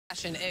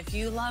If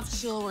you love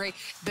jewelry,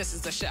 this is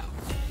the show.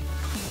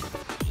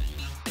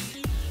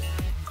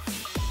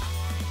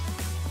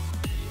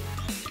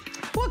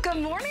 Well,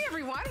 good morning,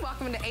 everyone.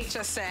 Welcome to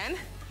HSN.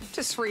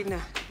 Just reading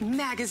a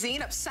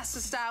magazine, Obsessed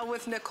with Style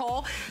with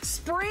Nicole.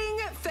 Spring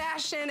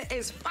fashion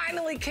is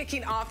finally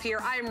kicking off here.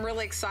 I am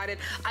really excited.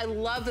 I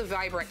love the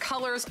vibrant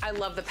colors. I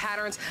love the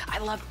patterns. I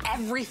love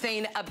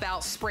everything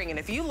about spring. And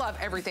if you love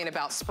everything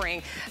about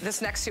spring, this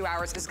next 2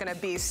 hours is gonna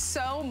be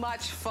so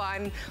much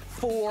fun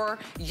for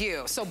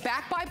you. So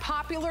back by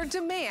popular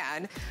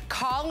demand,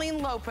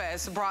 Colleen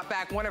Lopez brought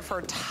back one of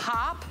her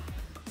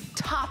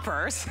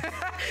toppers,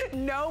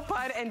 no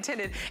pun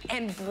intended,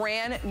 and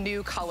brand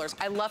new colors.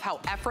 I love how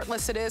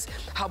effortless it is,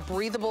 how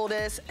breathable it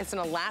is. It's an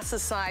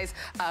elasticized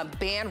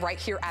band right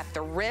here at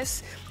the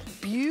wrist.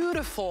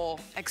 Beautiful,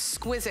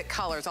 exquisite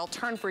colors. I'll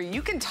turn for you.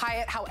 You can tie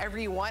it however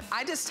you want.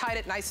 I just tied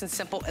it nice and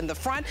simple in the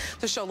front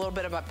to show a little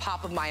bit of a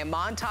pop of my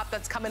Iman top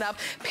that's coming up.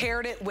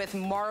 Paired it with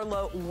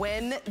Marlo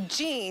Wynn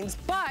jeans,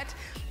 but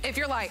if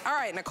you're like, all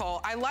right,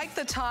 Nicole, I like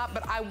the top,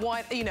 but I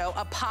want, you know,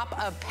 a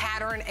pop of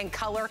pattern and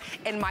color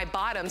in my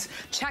bottoms,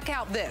 check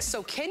out this.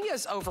 So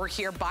Kenya's over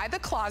here by the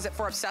closet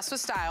for Obsessed with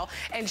Style,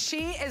 and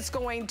she is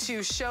going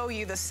to show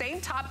you the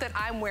same top that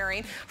I'm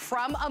wearing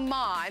from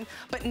Iman,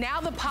 but now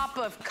the pop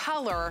of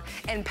color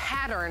and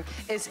pattern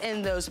is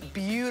in those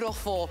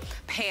beautiful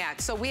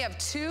pants. So we have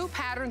two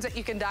patterns that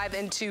you can dive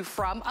into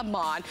from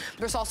Iman.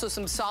 There's also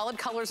some solid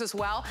colors as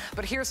well,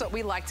 but here's what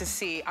we like to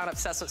see on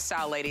Obsessed with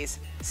Style, ladies.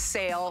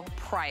 Sale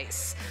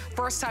price.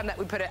 First time that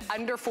we put it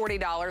under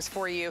 $40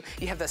 for you.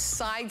 You have the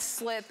side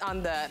slit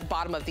on the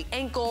bottom of the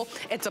ankle.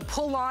 It's a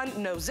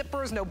pull-on, no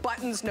zippers, no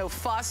buttons, no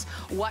fuss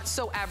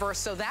whatsoever.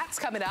 So that's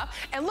coming up.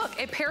 And look,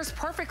 it pairs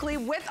perfectly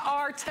with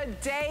our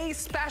Today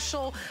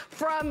special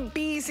from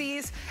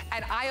Beezy's.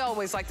 And I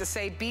always like to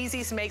say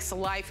Beezy's makes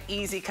life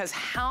easy, because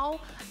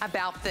how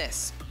about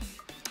this?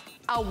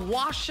 A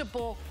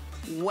washable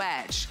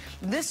wedge.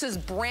 This is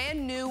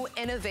brand new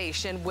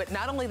innovation with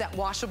not only that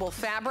washable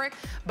fabric,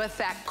 but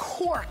that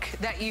cork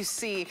that you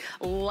see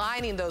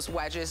lining those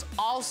wedges,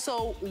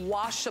 also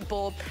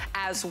washable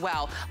as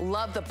well.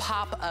 Love the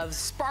pop of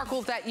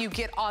sparkle that you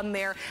get on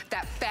there.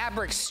 That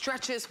fabric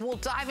stretches. We'll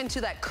dive into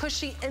that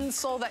cushy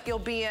insole that you'll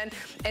be in,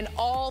 and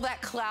all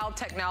that cloud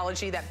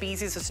technology that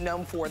Beezy's is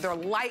known for. They're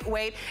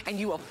lightweight, and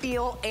you will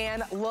feel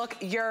and look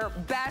your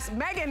best.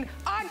 Megan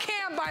on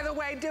cam, by the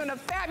way, doing a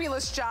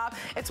fabulous job.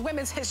 It's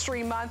Women's History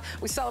Month.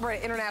 We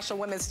celebrate International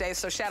Women's Day,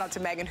 so shout out to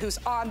Megan, who's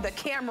on the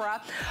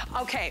camera.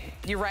 Okay,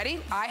 you ready?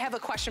 I have a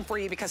question for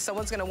you, because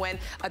someone's gonna win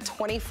a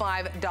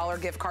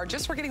 $25 gift card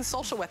just for getting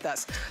social with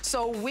us.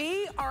 So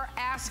we are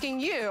asking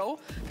you,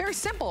 very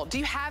simple, do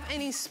you have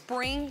any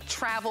spring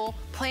travel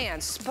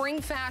plans?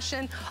 Spring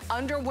fashion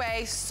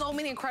underway, so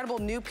many incredible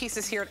new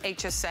pieces here at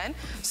HSN.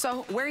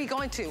 So where are you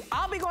going to?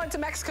 I'll be going to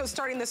Mexico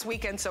starting this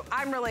weekend, so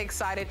I'm really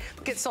excited.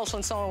 Get social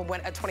and someone will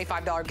win a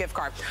 $25 gift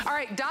card. All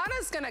right,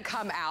 Donna's gonna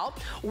come out.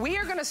 We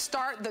are gonna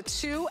start the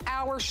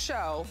 2-hour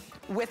show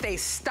with a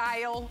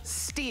style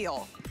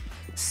steal.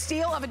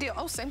 Steal of a deal.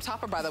 Oh, same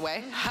topper, by the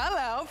way.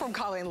 Hello, from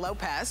Colleen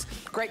Lopez.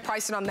 Great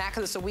pricing on that,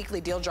 because it's a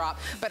weekly deal drop.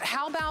 But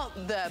how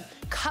about the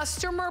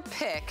customer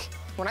pick?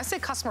 When I say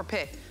customer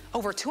pick,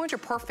 over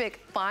 200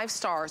 perfect 5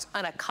 stars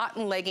on a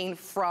cotton legging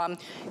from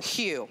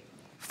Hue.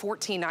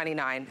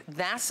 $14.99.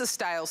 That's the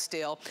style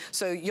steal.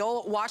 So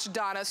you'll watch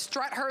Donna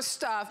strut her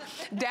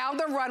stuff down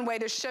the runway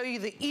to show you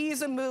the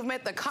ease of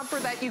movement, the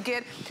comfort that you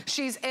get.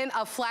 She's in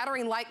a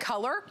flattering light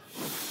color.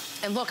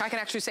 And look, I can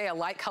actually say a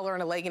light color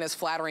in a legging is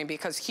flattering,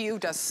 because Hue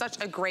does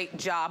such a great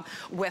job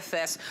with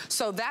this.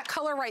 So that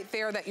color right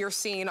there that you're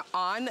seeing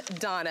on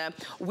Donna,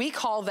 we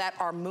call that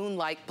our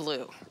moonlight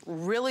blue.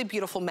 Really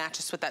beautiful,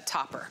 matches with that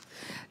topper.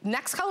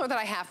 Next color that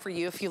I have for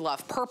you, if you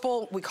love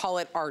purple, we call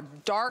it our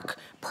dark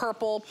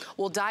purple.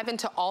 We'll dive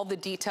into all the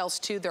details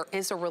too. There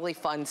is a really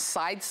fun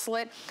side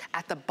slit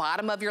at the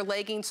bottom of your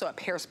legging, so it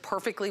pairs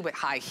perfectly with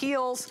high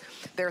heels.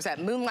 There's that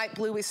moonlight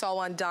blue we saw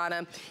on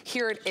Donna.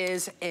 Here it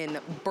is in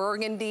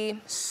burgundy.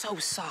 So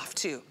soft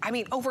too. I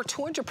mean, over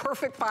 200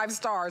 perfect 5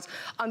 stars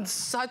on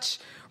such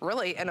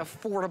really an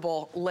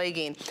affordable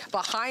legging.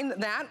 Behind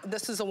that,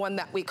 this is the one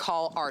that we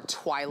call our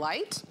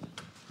Twilight.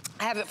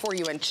 I have it for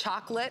you in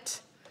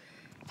chocolate,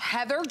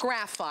 heather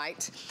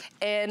graphite,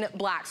 and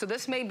black. So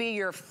this may be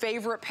your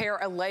favorite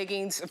pair of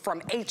leggings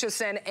from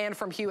HSN and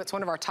from Hue. It's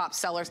one of our top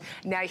sellers.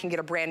 Now you can get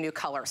a brand new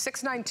color.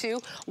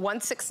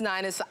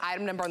 692-169 is the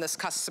item number on this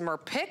customer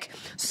pick.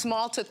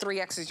 Small to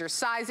 3X is your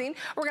sizing.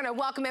 We're gonna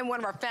welcome in one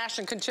of our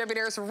fashion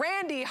contributors,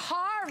 Randy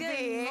Harvey.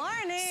 Good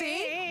morning.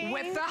 See,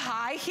 with the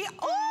high heel.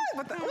 Oh,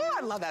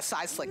 I love that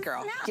size slit,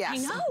 girl. No, yes. I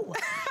know.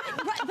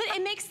 But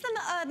it makes them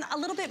a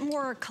little bit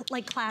more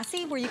like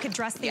classy, where you could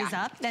dress these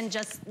up than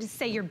just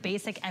say your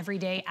basic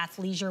everyday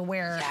athleisure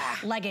wear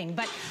legging.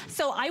 But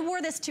so I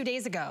wore this 2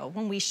 days ago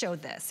when we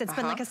showed this. It's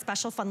been like a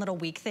special fun little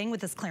week thing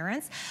with this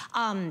clearance.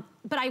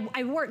 But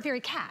I wore it very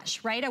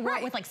cash, right? I wore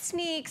it with like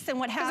sneaks and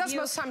what have you. Because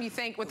that's most time you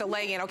think with the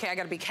legging, okay, I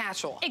gotta be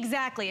casual.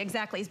 Exactly,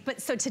 exactly.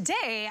 But so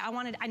today,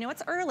 I know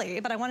it's early,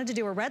 but I wanted to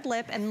do a red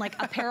lip and like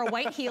a pair of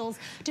white heels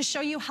to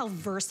show you how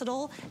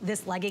versatile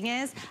this legging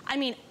is. I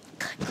mean,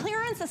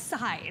 clearance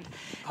aside,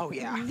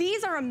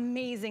 these are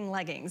amazing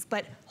leggings,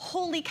 but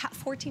holy cow,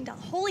 $14,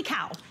 holy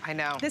cow. I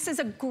know. This is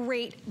a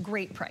great,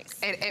 great price.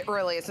 It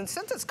really is, and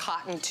since it's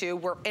cotton too,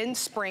 we're in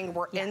spring,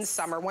 we're in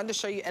summer. I wanted to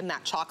show you in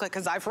that chocolate,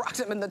 because I've rocked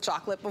them in the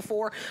chocolate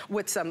before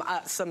with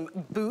some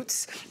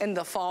boots in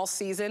the fall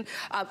season.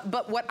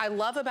 But what I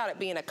love about it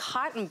being a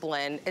cotton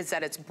blend is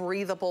that it's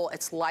breathable,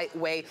 it's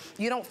lightweight.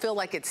 You don't feel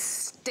like it's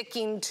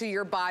sticking to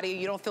your body.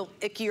 You don't feel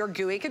icky or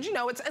gooey, because you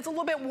know, it's a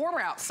little bit warmer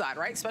outside,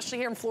 right? Especially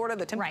here in Florida.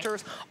 The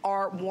temperatures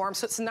are warm,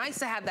 so it's nice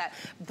to have that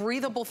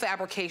breathable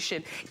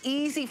fabrication,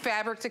 easy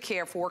fabric to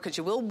care for, because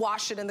you will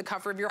wash it in the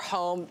comfort of your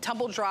home,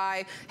 tumble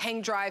dry,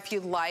 hang dry if you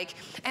like.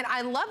 And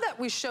I love that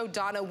we show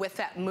Donna with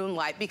that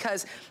moonlight,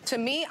 because to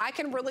me, I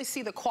can really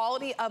see the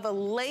quality of a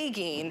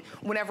legging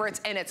whenever it's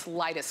in its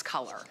lightest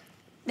color.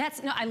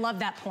 No, I love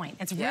that point.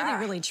 It's really,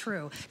 really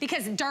true,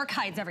 because dark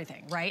hides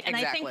everything, right? And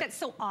I think that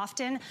so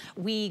often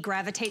we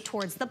gravitate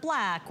towards the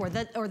black or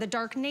the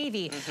dark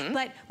navy.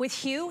 But with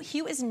Hue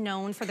is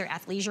known for their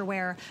athleisure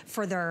wear,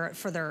 for their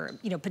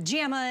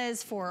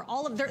pajamas, for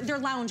all of their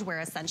lounge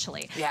wear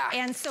essentially.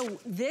 And so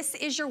this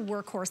is your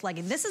workhorse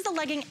legging. This is the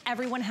legging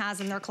everyone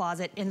has in their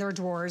closet, in their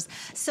drawers.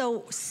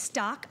 So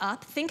stock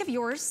up. Think of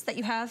yours that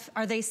you have.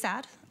 Are they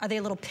sad? Are they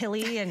a little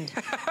pilly and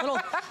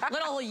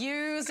little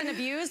used and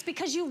abused?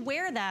 Because you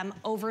wear them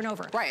over and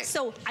over.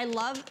 So I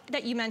love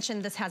that you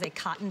mentioned this has a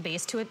cotton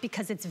base to it,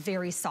 because it's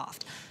very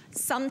soft.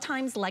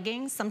 Sometimes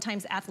leggings,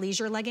 sometimes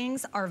athleisure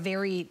leggings are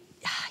very,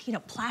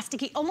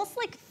 plasticky, almost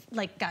like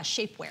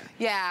shapewear.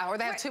 Or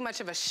they have too much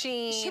of a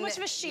sheen. Too much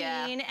of a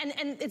sheen,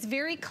 and it's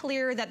very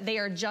clear that they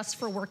are just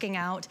for working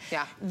out.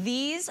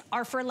 These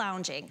are for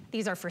lounging.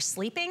 These are for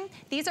sleeping.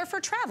 These are for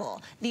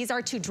travel. These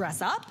are to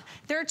dress up.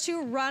 They're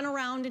to run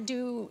around and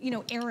do,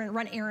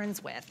 run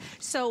errands with.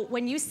 So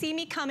when you see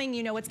me coming,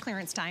 you know it's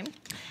clearance time.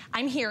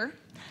 I'm here.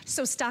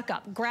 So stock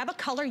up. Grab a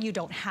color you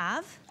don't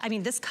have. I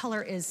mean, this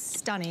color is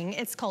stunning.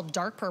 It's called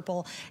dark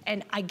purple,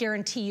 and I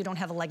guarantee you don't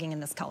have a legging in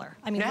this color.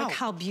 I mean, look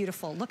how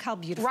beautiful. Look how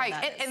beautiful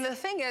that is. And the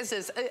thing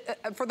is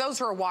for those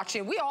who are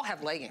watching, we all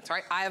have leggings,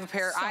 right? I have a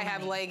pair, I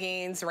have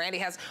leggings, Randy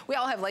has, we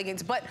all have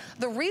leggings. But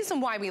the reason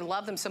why we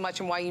love them so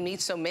much and why you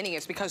need so many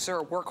is because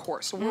they're a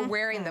workhorse. So we're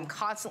wearing them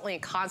constantly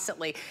and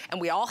constantly,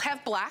 and we all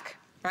have black.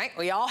 Right?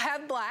 We all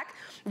have black.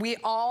 We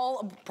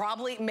all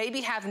probably maybe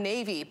have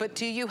navy, but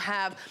do you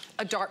have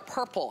a dark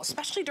purple?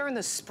 Especially during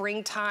the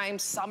springtime,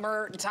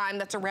 summertime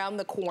that's around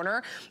the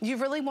corner, you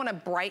really want to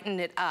brighten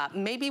it up.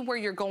 Maybe where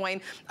you're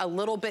going a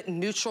little bit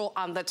neutral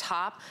on the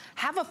top,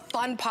 have a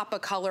fun pop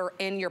of color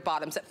in your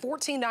bottoms. At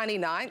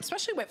 $14.99,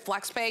 especially with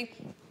FlexPay,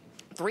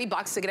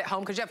 $3 to get it home,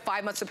 because you have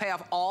 5 months to pay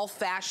off all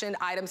fashion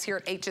items here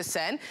at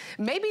HSN.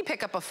 Maybe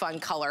pick up a fun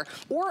color,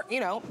 or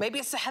maybe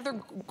it's a heather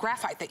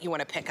graphite that you want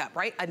to pick up,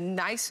 right? A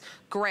nice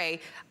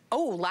gray.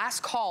 Oh,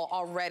 last call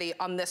already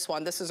on this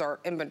one. This is our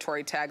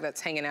inventory tag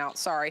that's hanging out,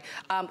 sorry.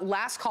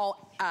 Last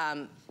call,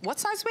 what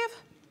size do we have?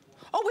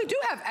 Oh, we do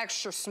have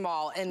extra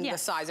small in the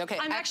size. Okay,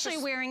 I'm actually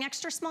wearing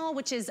extra small,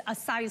 which is a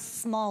size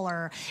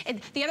smaller.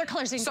 The other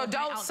colors didn't go with my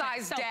outfit. So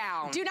don't size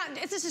down. Do not,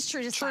 this is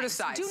true to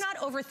size. Do not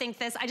overthink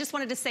this. I just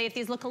wanted to say if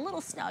these look a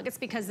little snug, it's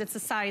because it's a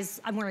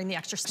size, I'm wearing the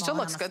extra small. Still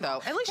looks good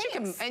though. At least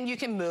you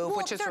can move,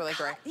 which is really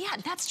great. Yeah,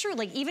 that's true.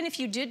 Like even if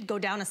you did go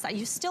down a size,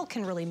 you still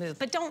can really move,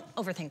 but don't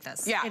overthink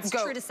this. Yeah, it's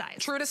true to size.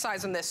 True to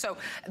size on this. So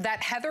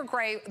that heather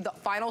gray, the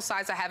final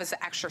size I have is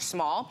the extra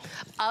small.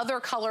 Other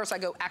colors I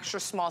go extra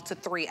small to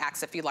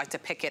 3X if you'd like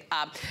to pick it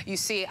up. You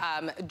see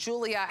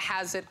Julia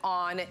has it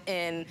on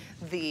in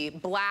the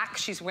black.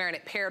 She's wearing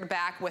it paired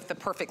back with the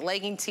perfect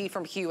legging tee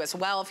from Hue as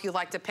well. If you'd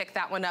like to pick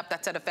that one up,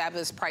 that's at a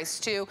fabulous price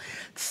too.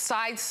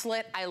 Side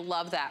slit, I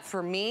love that.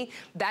 For me,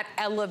 that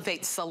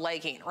elevates the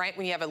legging, right?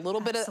 When you have a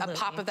little bit of a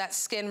pop of that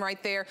skin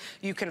right there,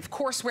 you can of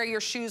course wear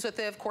your shoes with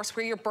it, of course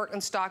wear your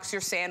Birkenstocks,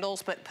 your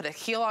sandals, but put a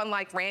heel on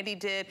like Randy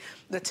did,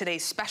 the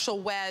today's special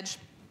wedge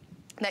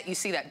that you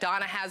see that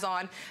Donna has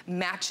on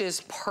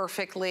matches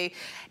perfectly,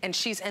 and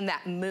she's in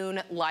that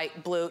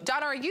moonlight blue.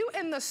 Donna, are you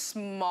in the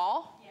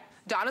small? Yes.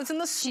 Donna's in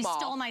the small. She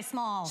stole my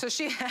small. So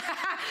she's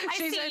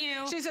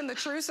in the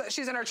true,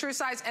 she's in her true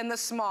size and the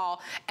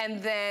small.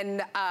 And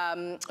then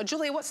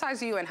Julia, what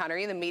size are you in, hon? Are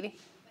you in the medium?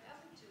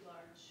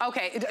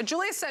 Okay,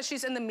 Julia says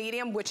she's in the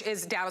medium, which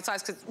is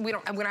downsized because we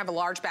don't have a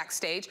large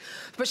backstage,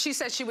 but she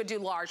says she would do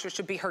large, which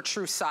would be her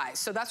true size.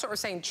 So that's what we're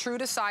saying, true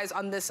to size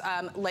on this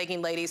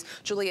legging, ladies.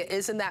 Julia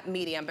is in that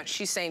medium, but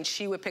she's saying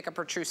she would pick up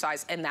her true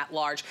size in that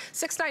large.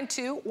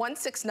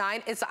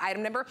 692-169 is the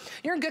item number.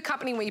 You're in good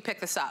company when you pick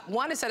this up.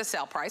 One, it's at a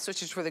sale price,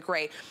 which is really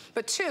great,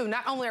 but two,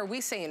 not only are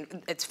we saying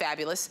it's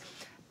fabulous,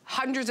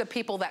 Hundreds of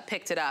people that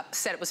picked it up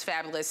said it was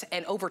fabulous,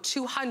 and over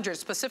 200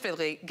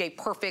 specifically gave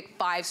perfect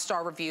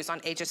 5-star reviews on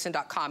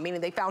hsn.com,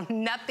 meaning they found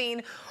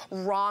nothing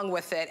wrong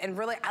with it. And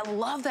really, I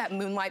love that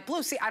moonlight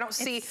blue. See, I don't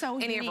see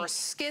any of our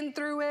skin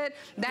through it.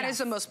 That is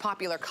the most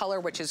popular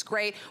color, which is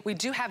great. We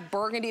do have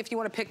burgundy if you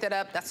want to pick that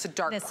up. That's the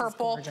dark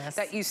purple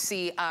that you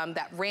see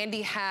that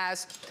Randy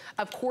has.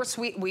 Of course,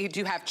 we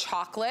do have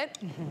chocolate.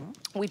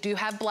 We do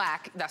have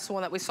black. That's the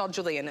one that we saw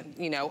Julian.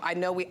 You know, I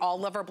know we all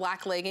love our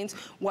black leggings.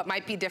 What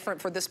might be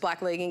different for this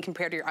black legging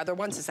compared to your other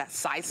ones is that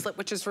side slit,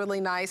 which is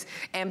really nice,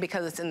 and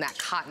because it's in that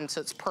cotton,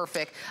 so it's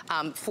perfect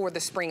for the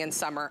spring and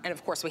summer. And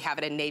of course, we have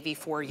it in navy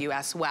for you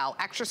as well.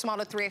 Extra small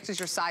to 3X is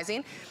your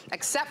sizing,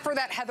 except for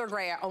that heather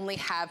gray. I only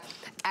have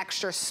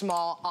extra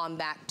small on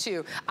that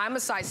too. I'm a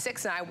size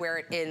 6 and I wear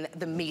it in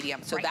the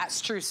medium, so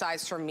that's true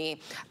size for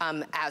me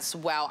as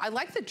well. I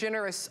like the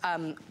generous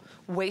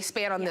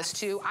waistband on this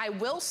too. I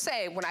will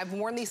say, when I've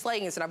worn these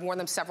leggings, and I've worn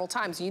them several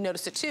times, you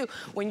notice it too,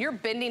 when you're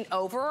bending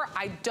over,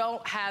 I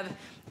don't have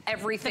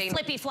everything. The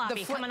flippy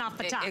floppy coming off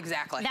the top.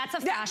 Exactly. That's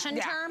a fashion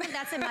term.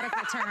 That's a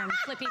medical term.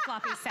 Flippy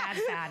floppy, sad.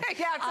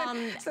 Yeah,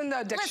 it's in the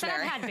dictionary. Listen,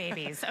 I've had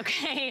babies,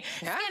 okay?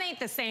 Skin ain't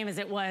the same as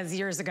it was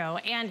years ago.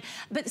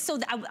 So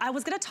I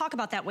was gonna talk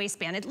about that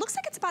waistband. It looks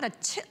like it's about a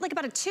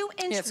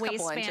 2-inch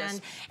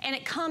waistband, and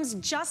it comes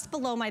just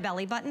below my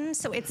belly button.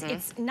 So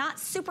it's not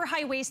super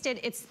high-waisted.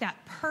 It's that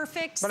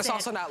perfect But it's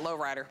also not low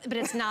rider. But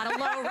it's not a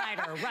low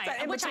rider,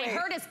 right? Which I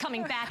heard is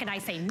coming back, and I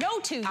say no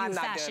to you,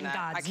 fashion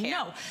gods. I can't.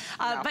 No.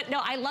 But no,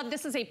 I love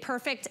this. Is a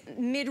perfect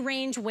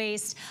mid-range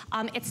waist.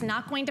 It's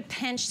not going to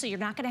pinch, so you're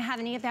not going to have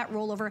any of that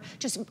rollover.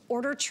 Just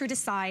order true to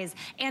size.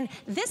 And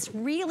this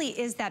really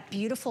is that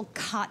beautiful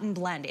cotton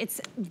blend.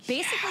 It's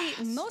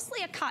basically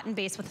mostly a cotton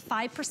base with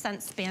 5%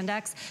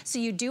 spandex. So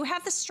you do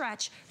have the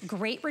stretch.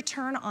 Great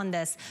return on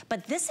this.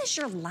 But this is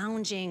your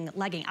lounging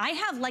legging. I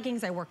have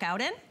leggings I work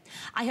out in.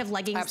 I have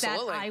leggings that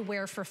I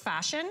wear for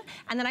fashion,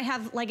 and then I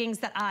have leggings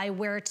that I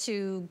wear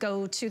to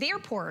go to the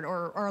airport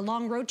or a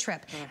long road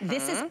trip.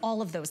 This is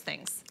all of those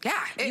things.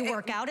 Yeah. You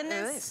work out in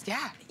this.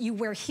 You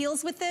wear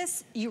heels with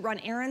this. You run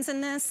errands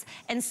in this.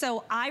 And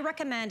so I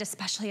recommend,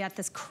 especially at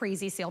this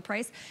crazy sale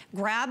price,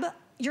 grab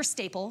your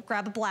staple,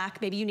 grab a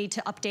black, maybe you need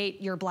to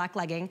update your black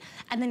legging,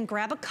 and then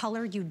grab a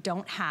color you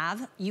don't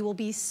have. You will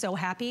be so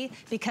happy,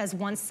 because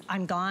once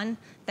I'm gone,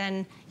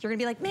 then you're gonna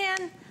be like,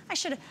 man, I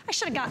should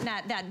have gotten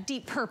that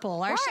deep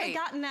purple, or I should have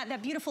gotten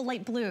that beautiful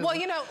light blue. Well,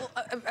 you know,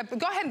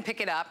 go ahead and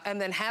pick it up, and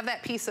then have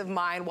that peace of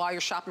mind while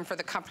you're shopping for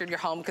the comfort of your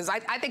home, because I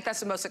think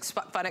that's the most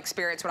fun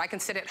experience, when I can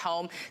sit at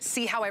home,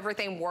 see how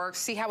everything works,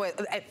 see how it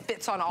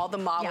fits on all the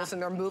models,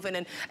 and they're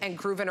moving and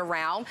grooving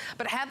around.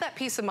 But have that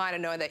peace of mind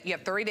of knowing that you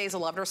have 30 days to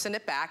love it or send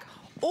it back.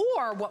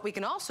 Or what we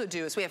can also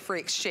do is we have free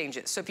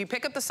exchanges. So if you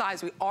pick up the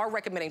size, we are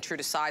recommending true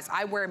to size.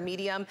 I wear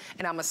medium,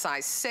 and I'm a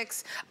size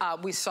 6.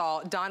 We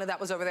saw Donna that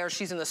was over there.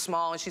 She's in the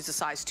small, and she's a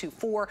size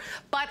 2-4.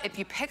 But if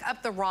you pick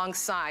up the wrong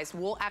size,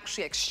 we'll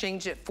actually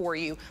exchange it for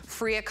you,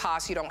 free of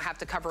cost. You don't have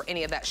to cover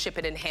any of that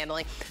shipping and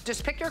handling.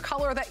 Just pick your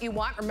color that you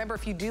want. Remember,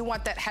 if you do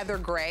want that heather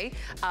gray,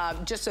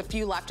 just a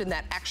few left in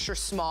that extra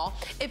small.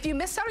 If you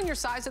missed out on your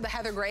size of the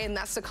heather gray, and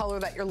that's the color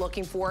that you're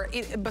looking for,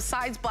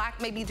 besides black,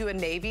 maybe do a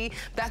navy.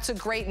 That's a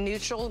great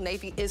neutral.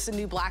 Navy is the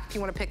new black if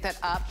you want to pick that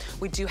up.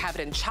 We do have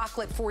it in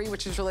chocolate for you,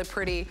 which is really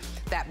pretty.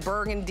 That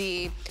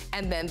burgundy,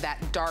 and then that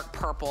dark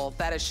purple.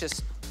 That is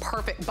just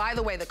perfect. By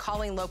the way, the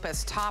Colleen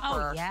Lopez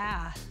topper. Oh,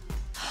 yeah.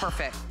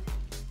 Perfect.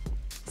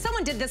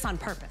 Someone did this on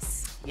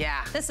purpose.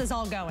 Yeah. This is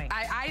all going.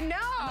 I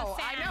know.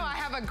 I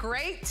have a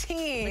great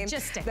team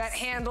that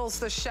handles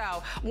the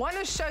show. Want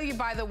to show you,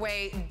 by the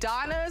way,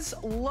 Donna's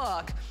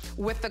look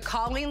with the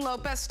Colleen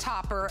Lopez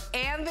topper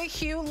and the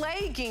Hue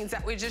leggings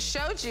that we just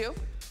showed you.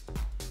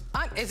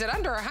 Is it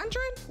under 100?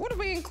 What did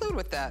we include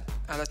with that?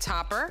 The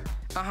topper?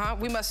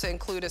 We must have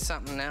included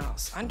something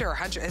else. Under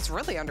 100, it's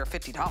really under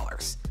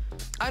 $50.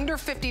 Under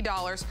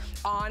 $50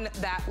 on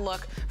that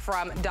look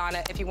from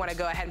Donna, if you want to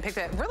go ahead and pick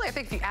that. Really, I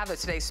think if you add the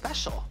today's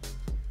special.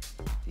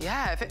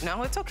 Yeah,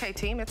 no, it's okay,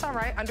 team. It's all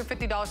right. Under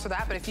 $50 for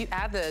that, but if you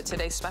add the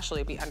today's special,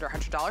 it'll be under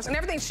 $100. And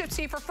everything ships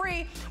to you for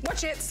free.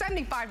 Once you hit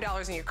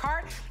 $75 in your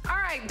cart. All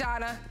right,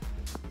 Donna,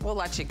 we'll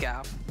let you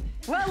go.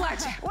 We'll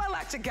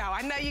let you go.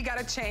 I know you got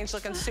to change,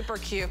 looking super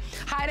cute.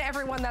 Hi to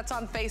everyone that's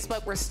on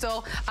Facebook. We're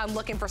still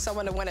looking for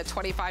someone to win a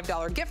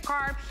 $25 gift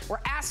card. We're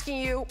asking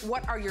you,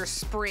 what are your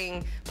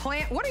spring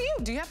plans? What are you?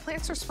 Do you have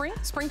plans for spring?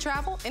 Spring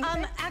travel?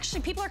 Anything?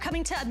 Actually, people are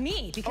coming to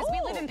me because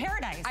we live in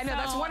paradise. I know,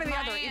 that's one or the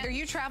other. Either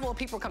you travel or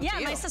people come to you.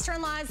 Yeah, my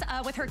sister-in-law's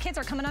with her kids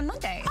are coming on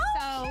Monday.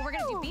 So we're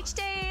going to do beach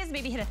days,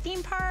 maybe hit a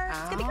theme park. It's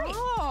going to be great.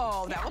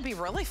 Oh, that will be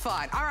really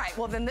fun. All right,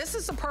 well then this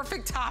is the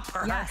perfect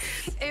topper.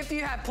 Yes. If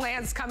you have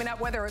plans coming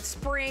up, whether it's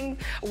spring,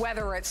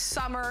 whether it's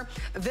summer,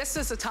 this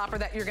is a topper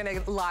that you're gonna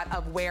get a lot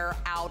of wear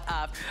out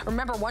of.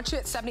 Remember, once you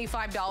hit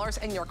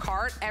 $75 in your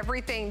cart,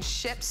 everything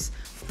ships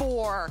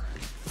for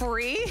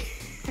free.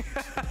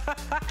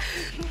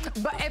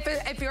 But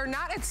if you're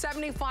not at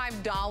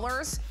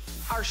 $75,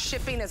 our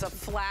shipping is a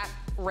flat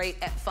rate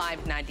at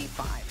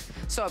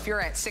 $5.95. So if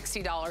you're at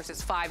 $60,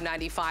 it's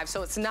 $5.95.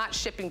 So it's not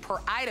shipping per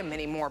item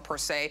anymore per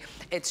se.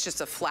 It's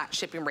just a flat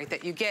shipping rate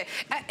that you get.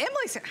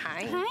 Emily said,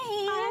 hi.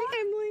 Hi,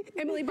 Emily.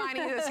 Emily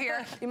Biney is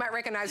here. You might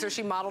recognize her.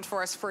 She modeled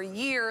for us for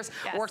years,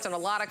 worked on a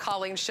lot of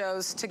Colleen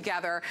shows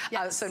together.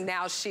 So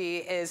now she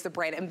is the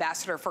brand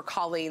ambassador for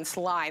Colleen's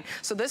line.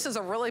 So this is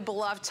a really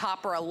beloved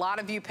topper. A lot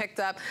of you picked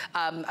up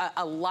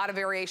a lot of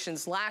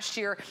variations last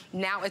year.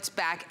 Now it's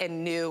back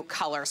in new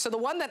color. So the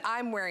one that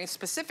I'm wearing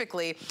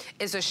specifically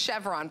is a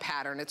chevron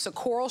pattern. It's a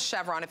coral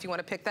chevron, if you want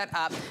to pick that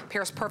up.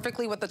 Pairs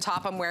perfectly with the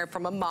top I'm wearing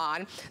from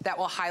Amon. That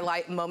will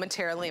highlight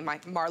momentarily in my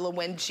Marla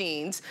Wynn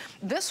jeans.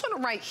 This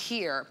one right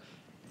here,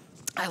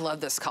 I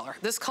love this color.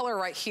 This color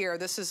right here,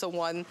 this is the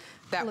one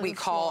that we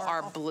call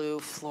our blue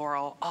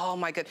floral. Oh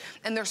my good.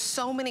 And there's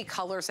so many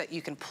colors that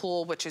you can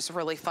pull, which is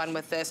really fun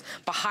with this.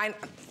 Behind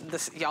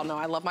this, y'all know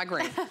I love my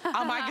green.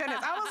 Oh my goodness.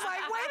 I was like,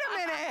 wait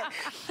a minute.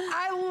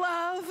 I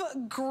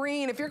love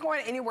green. If you're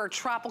going anywhere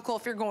tropical,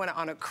 if you're going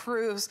on a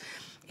cruise,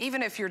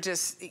 even if you're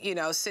just, you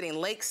know, sitting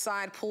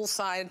lakeside,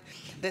 poolside,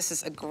 this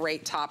is a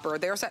great topper.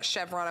 There's that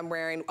chevron I'm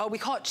wearing. Oh, we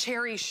call it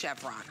cherry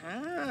chevron.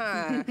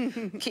 Ah,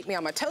 keep me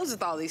on my toes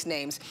with all these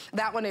names.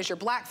 That one is your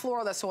black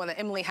floral. That's the one that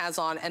Emily has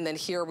on. And then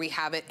here we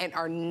have it in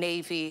our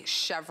navy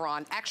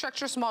chevron. Extra,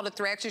 extra small to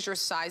 3X is your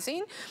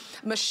sizing.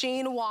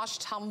 Machine wash,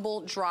 tumble,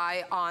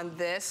 dry on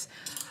this.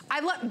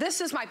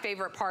 This is my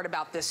favorite part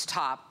about this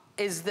top,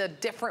 is the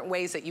different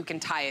ways that you can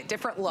tie it,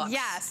 different looks.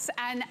 Yes,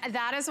 and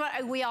that is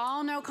what we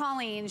all know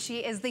Colleen. She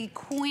is the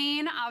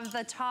queen of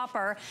the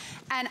topper,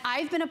 and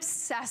I've been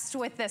obsessed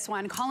with this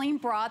one. Colleen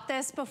brought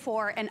this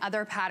before in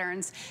other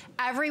patterns.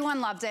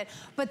 Everyone loved it,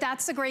 but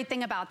that's the great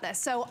thing about this.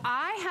 So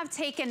I have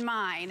taken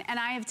mine and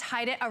I have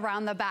tied it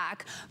around the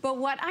back, but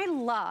what I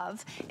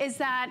love is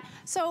that,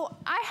 so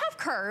I have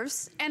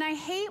curves, and I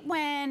hate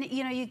when,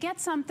 you know, you get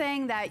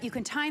something that you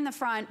can tie in the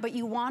front, but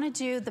you want to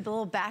do the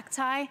little back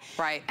tie.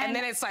 Right, and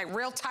then it's like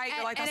real tight.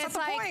 You're like, that's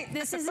not the point.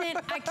 This isn't,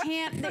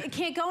 it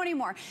can't go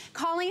anymore.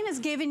 Colleen has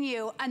given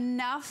you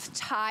enough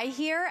tie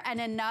here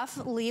and enough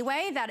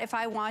leeway that if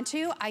I want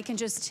to, I can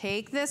just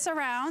take this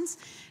around,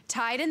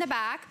 tie it in the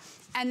back,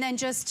 and then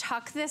just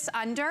tuck this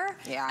under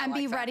and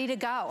be ready to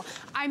go.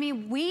 I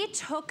mean, we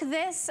took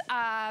this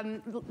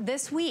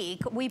this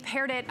week, we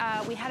paired it,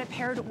 we had it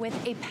paired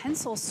with a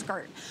pencil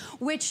skirt,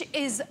 which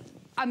is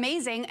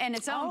amazing in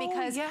its own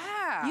because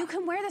you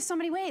can wear this so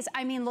many ways.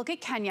 I mean, look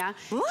at Kenya.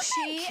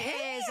 She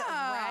is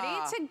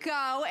ready to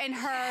go in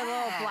her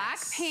little black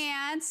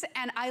pants,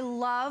 and I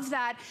love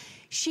that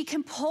she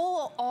can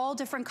pull all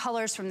different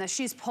colors from this.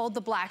 She's pulled the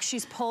black,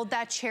 she's pulled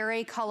that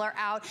cherry color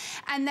out.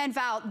 And then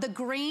Val, the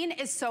green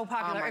is so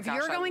popular. If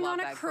you're going on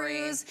a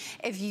cruise,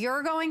 if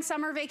you're going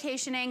summer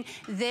vacationing,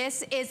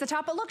 this is the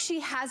top. But look, she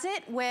has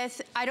it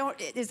with,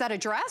 is that a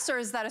dress or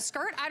is that a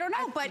skirt? I don't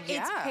know, but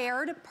it's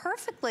paired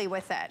perfectly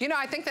with it. You know,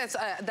 I think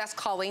that's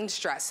Colleen's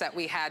dress that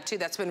we had too.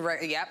 That's been,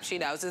 yep, she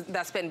knows.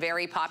 That's been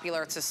very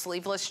popular. It's a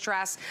sleeveless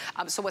dress.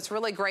 So what's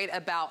really great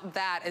about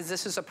that is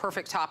this is a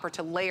perfect topper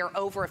to layer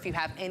over if you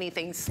have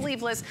anything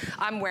sleeveless.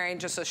 I'm wearing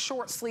just a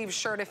short sleeve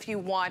shirt if you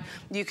want.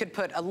 You could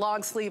put a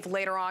long sleeve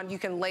later on. You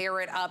can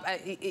layer it up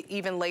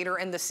even later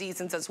in the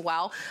seasons as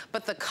well.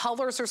 But the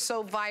colors are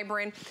so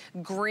vibrant.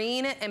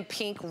 Green and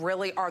pink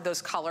really are those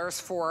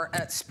colors for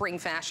spring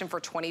fashion for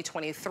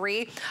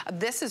 2023.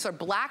 This is a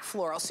black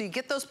floral, so you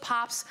get those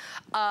pops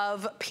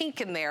of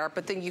pink in there,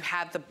 but then you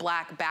have the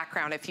black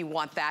background if you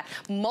want that.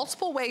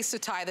 Multiple ways to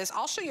tie this.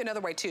 I'll show you another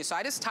way too. So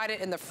I just tied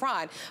it in the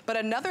front, but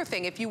another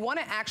thing, if you want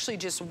to actually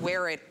just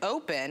wear it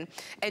open,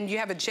 and you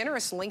have a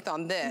generous length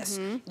on this,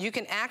 you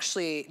can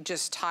actually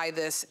just tie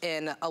this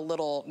in a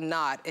little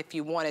knot if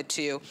you wanted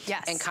to,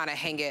 and kind of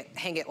hang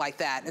it like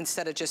that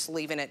instead of just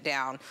leaving it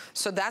down.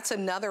 So that's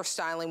another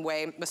styling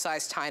way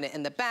besides tying it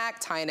in the back,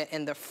 tying it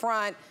in the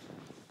front.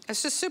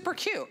 It's just super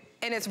cute.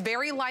 And it's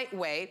very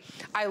lightweight.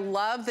 I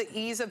love the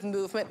ease of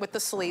movement with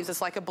the sleeves.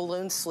 It's like a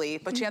balloon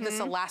sleeve, but you have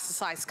this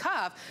elasticized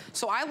cuff.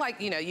 So I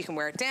like, you know, you can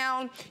wear it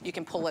down, you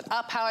can pull it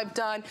up how I've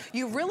done.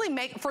 You really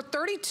make, for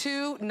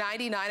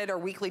 $32.99 at our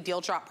weekly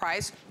deal drop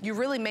price, you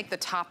really make the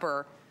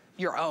topper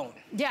your own.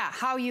 Yeah,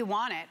 how you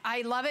want it.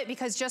 I love it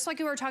because just like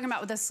you were talking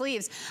about with the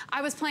sleeves,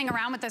 I was playing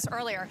around with this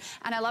earlier,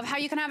 and I love how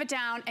you can have it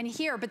down and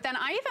here, but then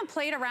I even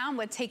played around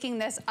with taking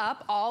this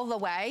up all the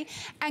way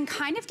and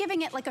kind of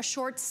giving it like a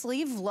short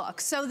sleeve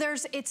look. So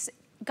it's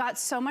got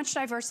so much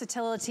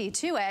versatility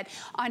to it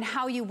on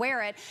how you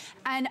wear it.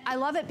 And I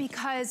love it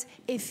because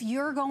if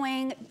you're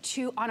going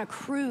on a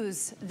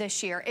cruise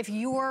this year, if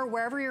you're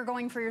wherever you're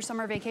going for your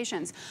summer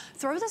vacations,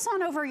 throw this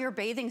on over your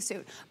bathing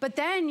suit. But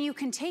then you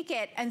can take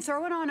it and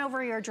throw it on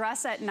over your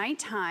dress at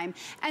nighttime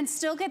and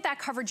still get that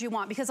coverage you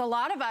want. Because a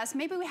lot of us,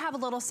 maybe we have a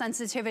little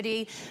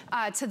sensitivity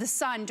to the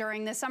sun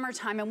during the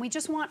summertime and we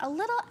just want a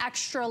little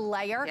extra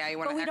layer,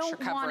 but we don't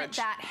want it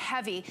that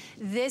heavy.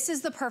 This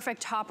is the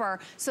perfect topper,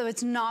 so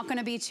it's not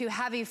gonna be be too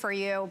heavy for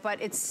you, but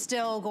it's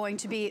still going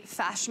to be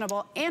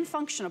fashionable and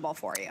functionable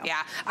for you.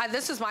 Yeah,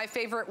 this is my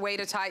favorite way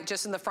to tie it,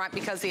 just in the front,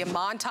 because the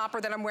Amon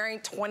topper that I'm wearing,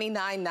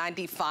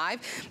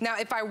 $29.95. Now,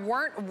 if I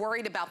weren't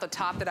worried about the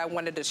top that I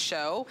wanted to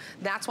show,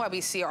 that's why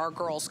we see our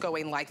girls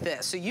going like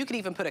this. So you could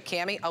even put a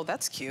cami. Oh,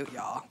 that's cute,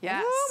 y'all.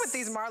 Yes. Woo, with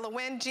these Marla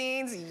Wynn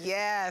jeans,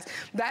 yes.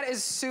 That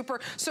is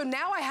super. So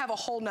now I have a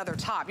whole nother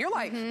top. You're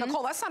like,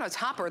 Nicole, that's not a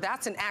topper,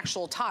 that's an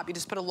actual top. You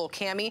just put a little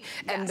cami,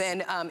 and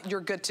then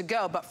you're good to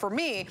go. But for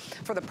me,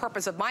 for the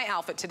purpose of my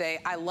outfit today,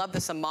 I love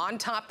this Amon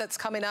top that's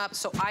coming up,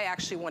 so I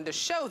actually wanted to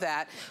show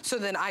that, so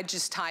then I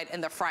just tied in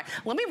the front.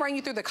 Let me run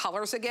you through the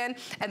colors again,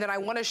 and then I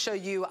want to show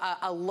you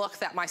a look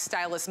that my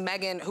stylist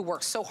Megan, who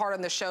works so hard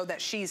on the show, that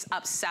she's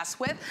obsessed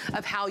with,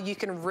 of how you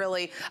can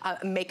really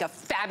make a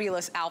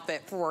fabulous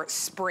outfit for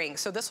spring.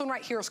 So this one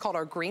right here is called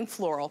our green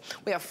floral.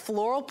 We have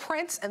floral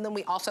prints, and then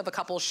we also have a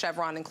couple of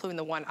chevron, including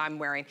the one I'm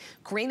wearing.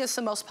 Green is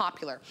the most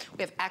popular.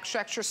 We have extra,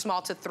 extra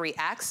small to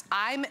 3X.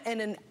 I'm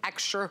in an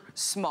extra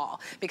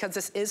small because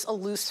this is a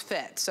loose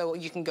fit, so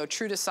you can go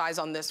true to size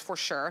on this for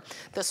sure.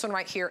 This one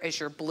right here is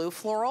your blue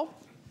floral.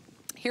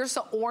 Here's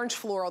the orange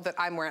floral that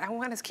I'm wearing. I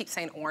want to keep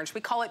saying orange.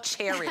 We call it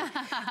cherry.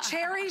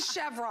 Cherry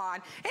chevron.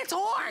 It's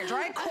orange,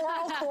 right?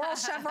 Coral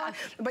chevron.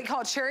 But we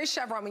call it cherry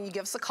chevron when you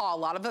give us a call. A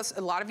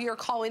lot of you are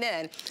calling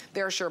in.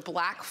 There's your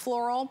black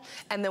floral,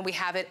 and then we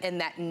have it in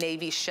that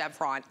navy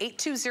chevron.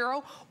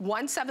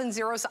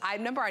 820-170 is the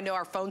item number. I know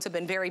our phones have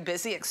been very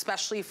busy,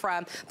 especially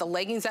from the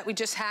leggings that we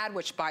just had,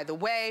 which, by the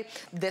way,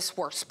 this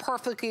works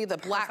perfectly. The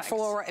black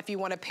floral, if you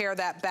want to pair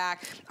that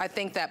back, I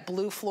think that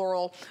blue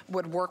floral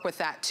would work with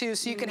that too.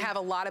 So you can have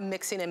a lot of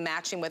mixing and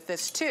matching with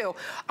this too.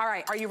 All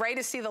right, are you ready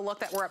to see the look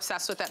that we're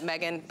obsessed with that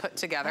Megan put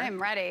together? I'm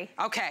ready.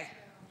 Okay,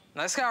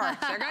 let's go.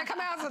 They're gonna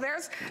come out. So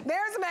there's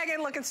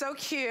Megan looking so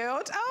cute.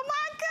 Oh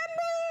my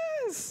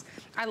goodness.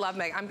 I love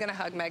Megan. I'm gonna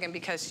hug Megan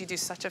because you do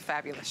such a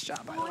fabulous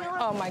job, by the way.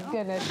 Oh my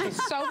goodness,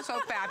 she's so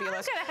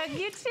fabulous. I'm gonna hug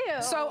you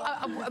too. So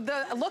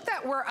the look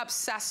that we're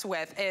obsessed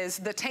with is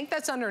the tank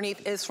that's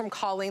underneath is from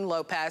Colleen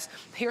Lopez.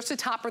 Here's the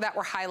topper that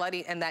we're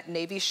highlighting in that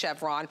navy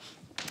chevron.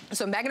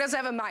 So Megan doesn't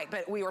have a mic,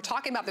 but we were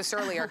talking about this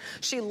earlier.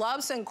 She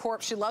loves an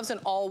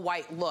all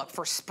white look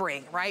for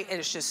spring, right? It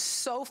is just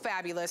so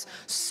fabulous,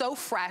 so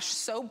fresh,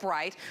 so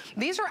bright.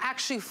 These are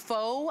actually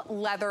faux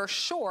leather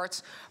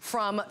shorts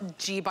from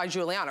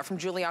Juliana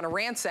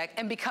Rancic.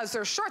 And because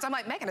they're shorts, I'm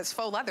like, Megan, it's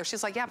faux leather.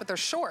 She's like, yeah, but they're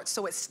shorts.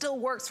 So it still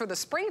works for the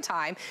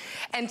springtime.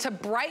 And to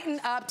brighten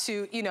up,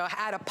 to, you know,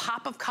 add a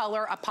pop of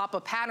color, a pop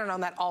of pattern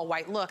on that all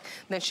white look,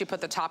 then she put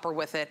the topper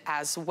with it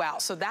as well.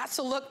 So that's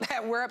the look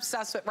that we're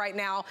obsessed with right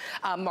now.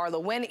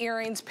 Marla Wynn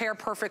earrings pair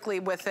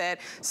perfectly with it.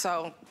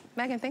 So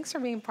Megan, thanks for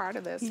being part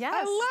of this. Yes,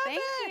 I love thank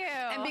it. you.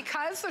 And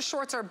because the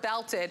shorts are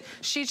belted,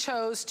 she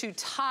chose to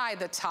tie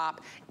the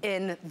top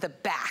in the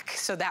back.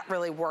 So that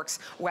really works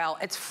well.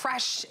 It's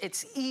fresh,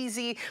 it's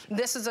easy.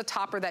 This is a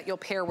topper that you'll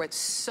pair with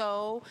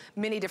so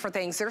many different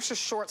things. There's the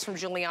shorts from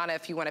Juliana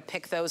if you want to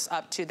pick those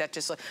up too. That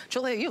just look,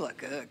 Julia, you look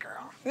good,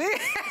 girl. She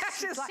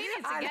needs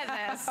to get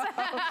this.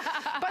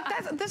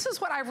 But this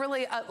is what I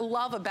really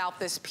love about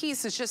this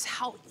piece, is just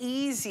how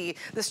easy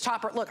this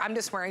topper, look, I'm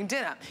just wearing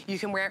denim. You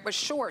can wear it with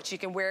shorts, you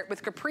can wear it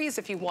with capris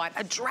if you want.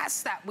 A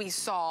dress that we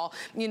saw,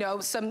 you know,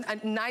 some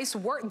nice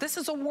work. This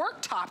is a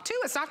work top too.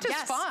 It's not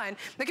just fun.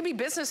 It can be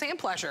business and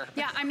pleasure.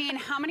 Yeah, I mean,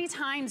 how many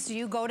times do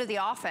you go to the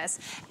office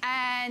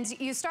and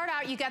you start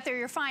out, you get there,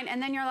 you're fine,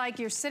 and then you're like,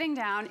 you're sitting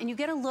down and you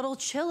get a little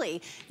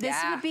chilly. This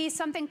would be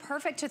something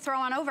perfect to throw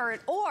on over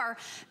it. Or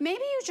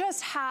maybe you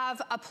just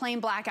have a plain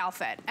black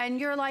outfit and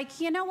you're like,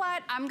 you know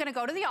what, I'm gonna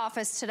go to the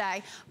office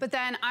today, but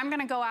then I'm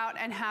gonna go out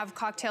and have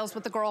cocktails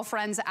with the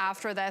girlfriends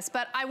after this,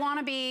 but I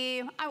wanna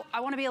be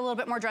a little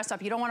bit more dressed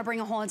up. You don't wanna bring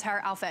a whole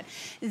entire outfit.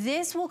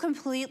 This will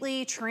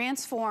completely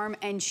transform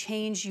and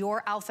change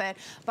your outfit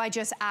by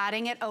just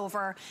adding it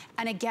over.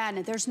 And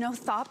again, there's no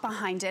thought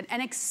behind it.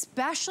 And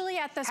especially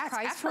at this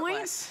price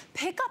point,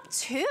 pick up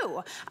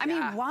two. I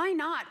mean, why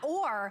not?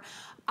 Or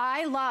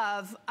I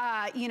love,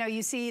 you know,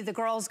 you see the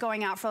girls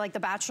going out for like the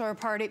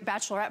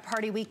bachelorette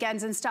party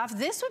weekends and stuff.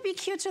 This would be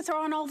cute to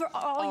throw on over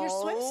all your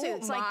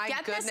swimsuits. Like,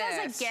 get this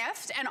as a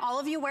gift, and all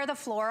of you wear the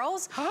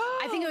florals.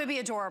 I think it would be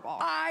adorable.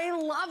 I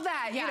love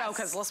that. You know,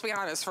 because let's be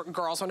honest, for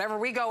girls, whenever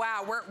we go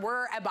out,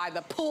 we're by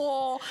the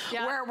pool,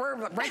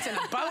 we're renting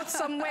a boat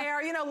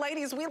somewhere. You know,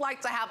 ladies, we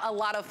like to have a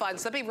lot of fun.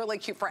 So it'd be really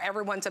cute for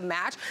everyone to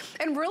match.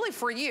 And really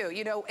for you,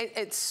 you know,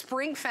 it's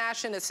spring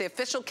fashion. It's the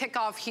official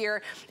kickoff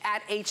here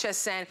at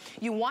HSN.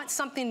 You want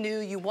something new,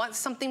 you want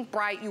something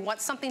bright, you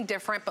want something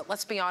different, but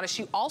let's be honest,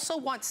 you also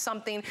want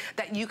something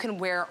that you can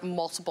wear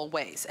multiple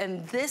ways.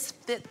 And this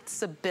fits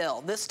the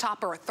bill. This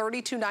topper,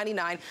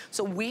 $32.99,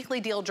 so weekly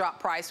deal drop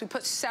price. We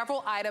put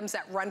several items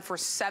that run for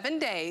 7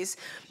 days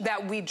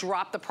that we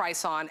drop the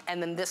price on,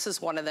 and then this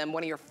is one of them,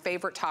 one of your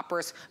favorite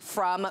toppers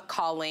from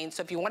Colleen.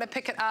 So if you want to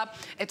pick it up,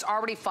 it's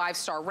already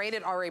 5-star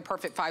rated, already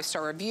perfect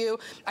 5-star review.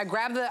 I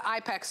grabbed the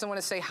iPad because I want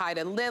to say hi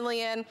to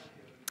Lillian.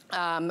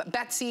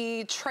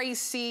 Betsy,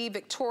 Tracy,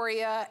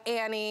 Victoria,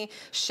 Annie,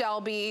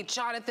 Shelby,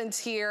 Jonathan's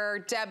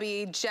here,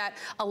 Debbie, Jet,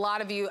 a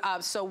lot of you.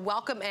 So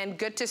welcome and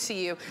good to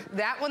see you.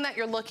 That one that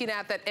you're looking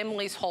at that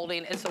Emily's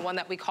holding is the one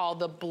that we call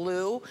the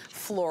blue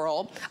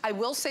floral. I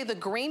will say the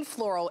green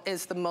floral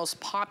is the most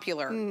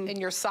popular and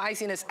your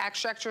sizing is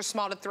extra, extra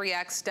small to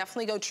 3X.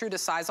 Definitely go true to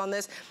size on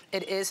this.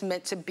 It is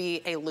meant to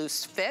be a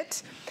loose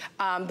fit.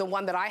 The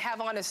one that I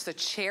have on is the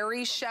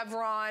cherry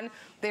chevron.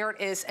 There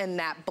it is in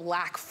that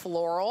black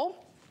floral.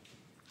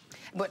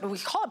 But we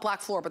call it black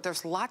floral, but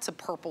there's lots of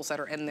purples that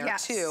are in there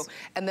too.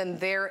 And then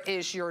there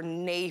is your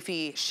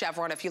navy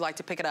chevron if you'd like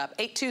to pick it up.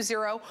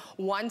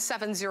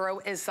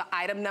 820170 is the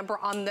item number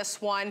on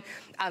this one.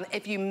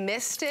 If you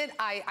missed it,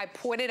 I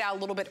pointed out a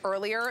little bit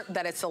earlier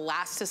that it's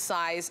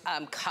elasticize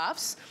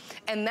cuffs.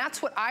 And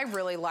that's what I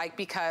really like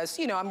because,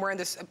 you know, I'm wearing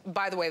this,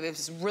 by the way,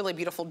 this really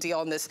beautiful deal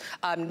on this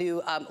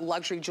new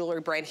luxury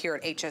jewelry brand here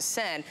at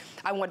HSN.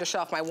 I wanted to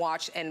show off my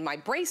watch and my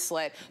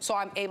bracelet, so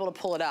I'm able to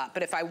pull it up.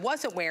 But if I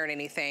wasn't wearing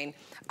anything,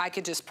 I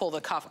could just pull the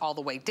cuff all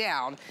the way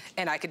down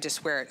and I could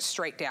just wear it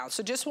straight down.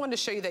 So just wanted to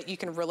show you that you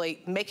can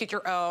really make it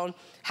your own,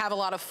 have a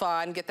lot of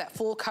fun, get that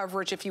full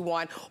coverage if you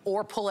want,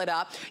 or pull it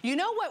up. You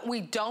know what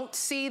we don't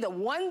see? The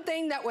one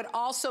thing that would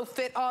also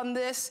fit on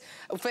this,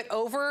 fit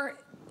over,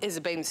 is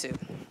a bathing suit.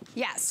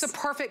 Yes. It's a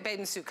perfect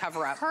bathing suit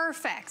cover up.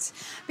 Perfect.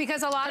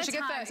 Because a lot of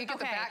times, you get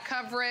the back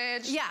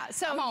coverage. Yeah,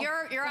 so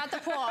you're at the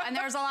pool and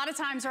there's a lot of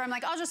times where I'm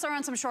like, I'll just throw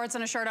on some shorts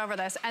and a shirt over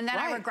this. And then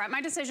I regret my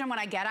decision when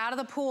I get out of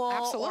the pool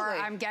or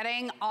I'm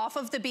getting off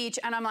of the beach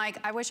and I'm like,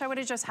 I wish I would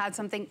have just had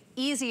something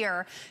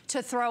easier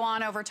to throw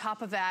on over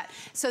top of that.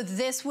 So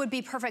this would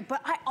be perfect. But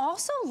I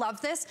also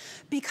love this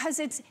because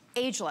it's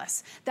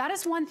ageless. That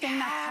is one thing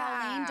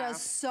that Colleen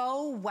does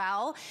so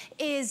well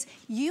is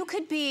you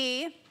could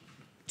be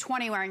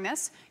 20 wearing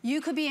this,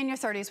 you could be in your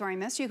 30s wearing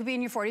this, you could be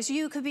in your 40s,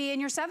 you could be in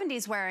your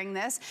 70s wearing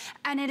this,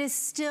 and it is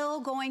still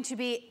going to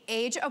be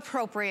age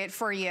appropriate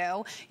for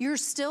you. You're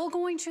still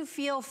going to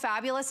feel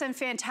fabulous and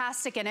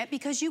fantastic in it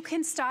because you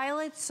can style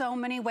it so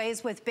many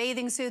ways with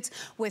bathing suits,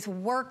 with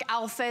work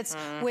outfits,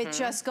 with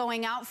just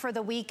going out for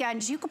the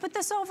weekend. You could put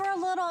this over a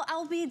little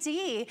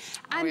LBD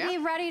and be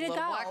ready to go.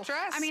 Black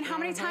dress. I mean, how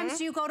many times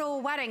do you go to a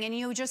wedding and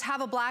you just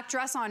have a black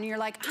dress on and you're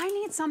like, I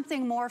need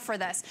something more for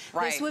this.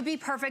 This would be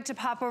perfect to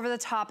pop over the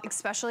top,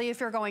 especially if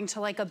you're going to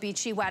like a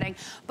beachy wedding.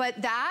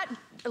 But that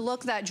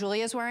look that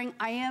Julia's wearing,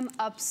 I am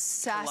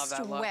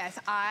obsessed with.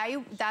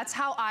 That's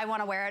how I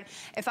want to wear it.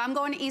 If I'm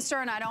going to Easter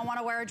and I don't want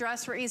to wear a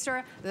dress for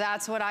Easter,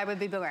 that's what I would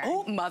be wearing.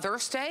 Oh,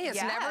 Mother's Day.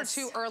 It's never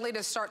too early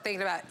to start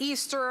thinking about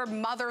Easter,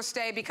 Mother's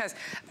Day, because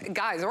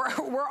guys,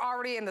 we're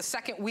already in the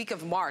second week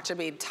of March. I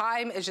mean,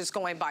 time is just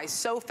going by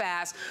so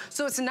fast.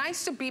 So it's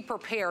nice to be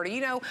prepared.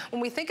 You know,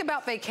 when we think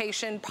about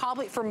vacation,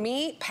 probably for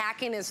me,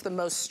 packing is the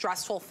most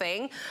stressful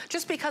thing,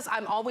 just because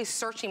I'm always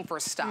searching for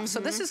stuff. So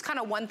this is kind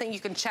of one thing you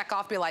can check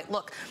off, be like,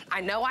 look,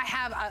 I know I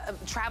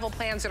have travel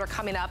plans that are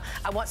coming up.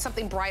 I want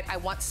something bright. I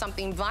want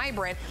something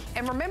vibrant.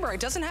 And remember,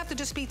 it doesn't have to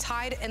just be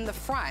tied in the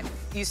front.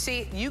 You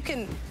see, you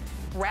can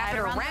wrap it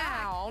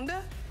around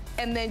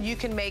and then you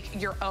can make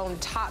your own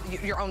top,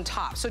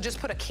 So just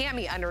put a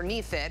cami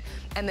underneath it,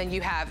 and then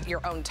you have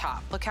your own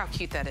top. Look how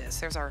cute that is.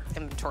 There's our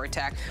inventory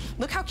tag.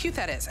 Look how cute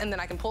that is. And then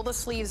I can pull the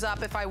sleeves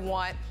up if I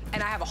want,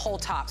 and I have a whole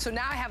top. So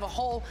now I have a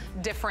whole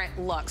different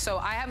look. So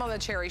I have on the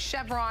cherry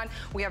chevron.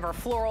 We have our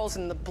florals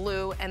in the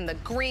blue and the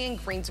green.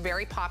 Green's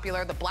very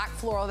popular. The black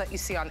floral that you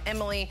see on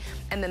Emily,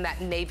 and then that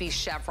navy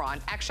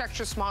chevron. Extra,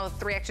 extra small,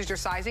 3X is your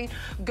sizing.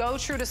 Go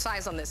true to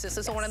size on this. This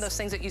isn't one of those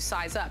things that you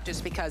size up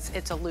just because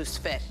it's a loose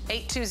fit.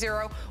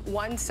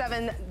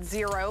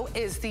 820170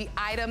 is the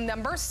item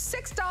number.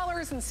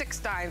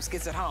 $6.06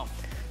 gets it home.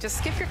 Just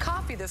skip your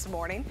coffee this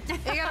morning. You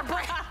got a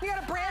brand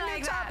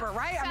new topper,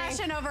 right?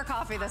 Fashion over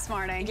coffee this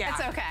morning. Yeah. It's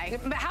okay.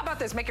 How about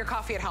this? Make your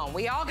coffee at home.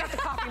 We all got the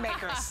coffee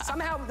makers.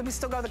 Somehow we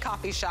still go to the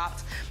coffee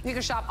shops. You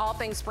can shop all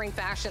things spring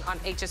fashion on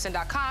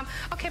hsn.com.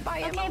 Okay,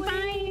 bye, Emily.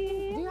 Bye.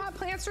 Do you have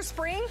plans for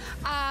spring?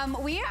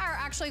 We are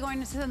actually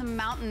going to the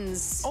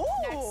mountains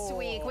next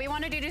week. We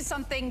wanted to do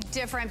something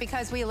different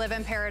because we live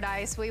in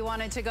paradise. We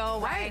wanted to go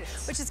away,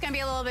 which is going to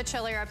be a little bit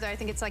chillier up there. I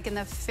think it's like in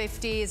the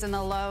 50s and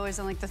the lows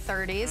and like the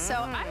 30s. So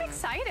I'm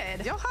excited.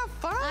 You'll have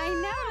fun. I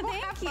know,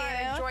 thank you.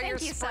 Enjoy your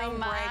spring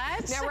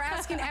break. Now we're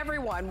asking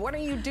everyone, what are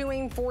you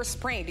doing for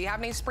spring? Do you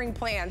have any spring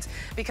plans?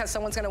 Because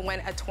someone's gonna win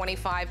a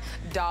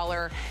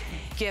 $25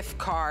 gift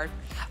card.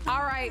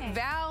 All right,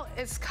 Val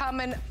is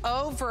coming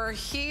over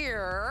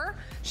here.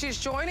 She's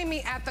joining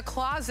me at the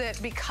closet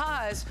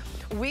because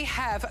we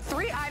have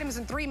 3 items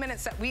in 3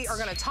 minutes that we are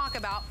gonna talk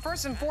about.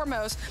 First and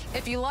foremost,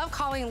 if you love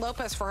Colleen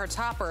Lopez for her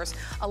toppers,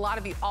 a lot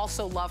of you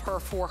also love her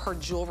for her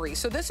jewelry.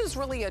 So this is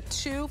really a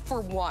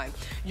 2-for-1.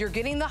 You're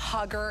getting the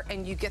hugger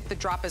and you get the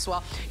drop as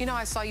well. You know,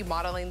 I saw you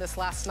modeling this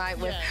last night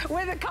with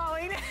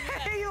Colleen.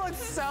 You look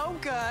so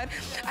good.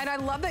 And I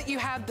love that you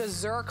have the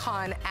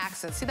zircon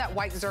accents. See that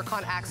white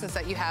zircon accents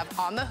that you have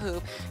on the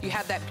hoop. You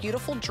have that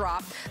beautiful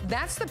drop.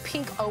 That's the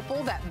pink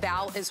opal that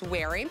Val is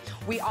wearing.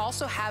 We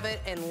also have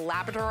it in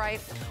labradorite.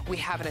 We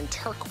have it in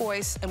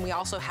turquoise. and we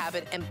also have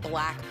it in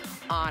black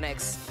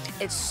onyx.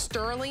 It's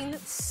sterling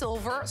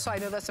silver, so I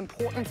know that's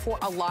important for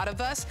a lot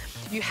of us.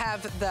 You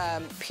have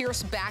the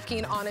pierced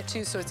backing on it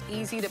too, so it's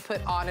easy to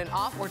put on and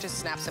off, or just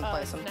snaps in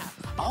place.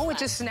 Oh, it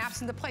just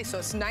snaps into place, so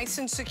it's nice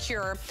and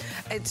secure.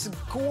 It's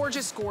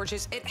gorgeous,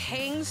 gorgeous. It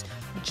hangs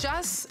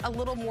just a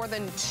little more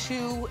than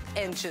 2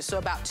 inches, so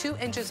about 2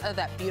 inches of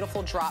that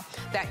beautiful drop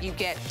that you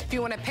get. If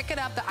you want to pick it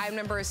up, the item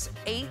number is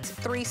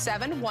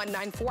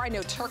 837194. I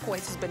know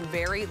turquoise has been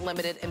very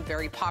limited and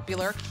very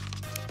popular.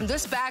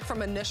 This bag from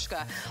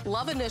Anishka,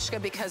 love Anishka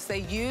because they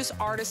use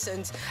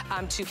artisans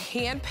to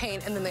hand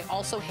paint, and then they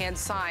also hand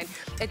sign.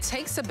 It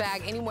takes a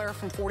bag anywhere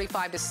from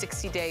 45 to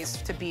 60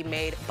 days to be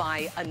made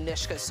by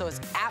Anishka. So it's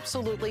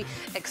absolutely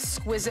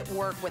exquisite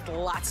work with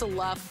lots of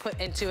love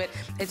put into it.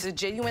 It's a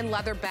genuine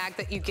leather bag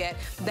that you get.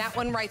 That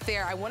one right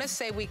there, I want to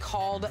say we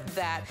called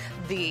that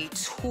the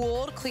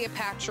Tooled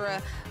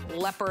Cleopatra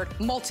Leopard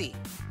Multi.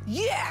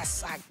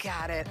 Yes, I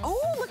got it.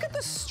 Oh, look at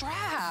the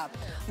strap.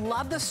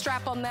 Love the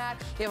strap on that.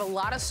 You have a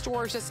lot of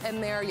storage that's in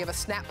there. You have a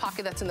snap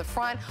pocket that's in the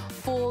front,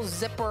 full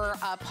zipper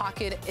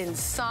pocket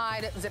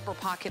inside, zipper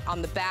pocket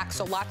on the back,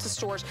 so lots of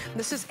storage.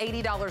 This is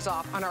 $80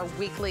 off on our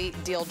weekly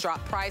deal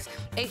drop price.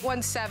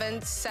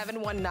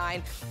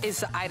 817719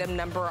 is the item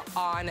number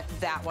on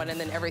that one, and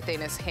then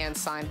everything is hand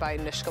signed by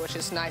Nishka, which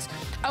is nice.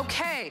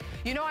 Okay,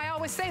 you know I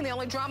always say the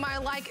only drama I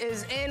like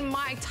is in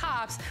my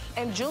tops,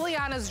 and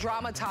Juliana's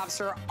drama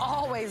tops are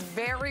always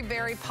very,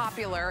 very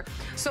popular.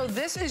 So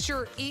this is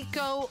your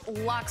Eco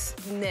Luxe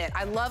knit.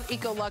 I love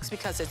Eco Luxe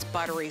because it's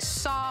buttery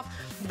soft.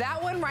 That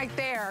one right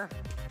there,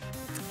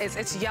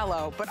 it's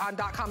yellow, but on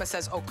 .com it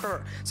says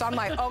ochre. So I'm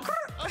like, ochre?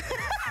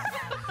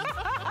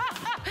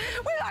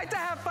 We like to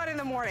have fun in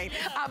the morning,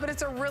 but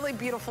it's a really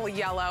beautiful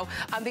yellow.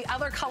 The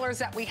other colors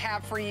that we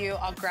have for you,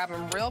 I'll grab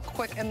them real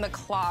quick in the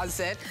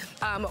closet.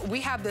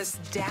 We have this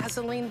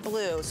dazzling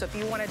blue, so if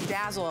you want to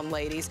dazzle them,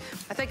 ladies,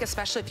 I think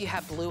especially if you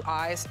have blue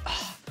eyes,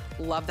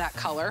 love that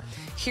color.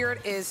 Here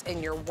it is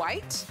in your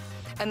white,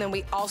 and then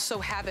we also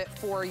have it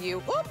for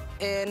you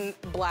in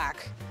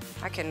black.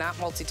 I cannot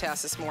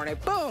multitask this morning.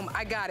 Boom,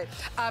 I got it.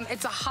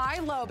 It's a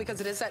high-low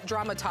because it is that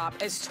drama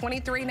top. It's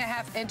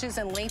 23.5 inches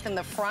in length in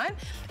the front,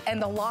 and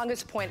the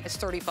longest point is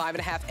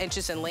 35.5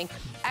 inches in length.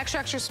 Extra,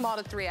 extra small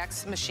to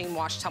 3X, machine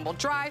wash, tumble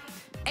dry.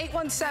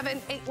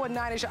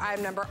 817819 is your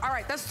item number. All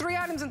right, that's 3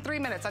 items in 3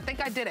 minutes. I think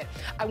I did it.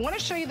 I want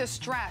to show you this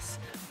dress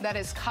that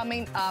is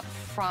coming up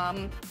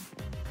from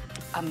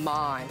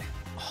Amon.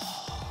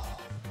 Oh,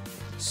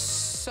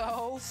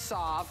 so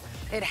soft.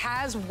 It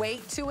has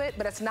weight to it,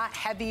 but it's not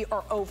heavy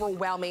or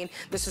overwhelming.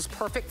 This is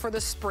perfect for the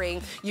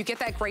spring. You get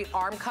that great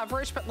arm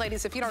coverage, but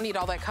ladies, if you don't need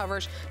all that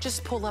coverage,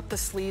 just pull up the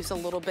sleeves a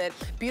little bit.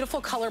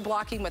 Beautiful color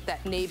blocking with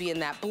that navy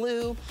and that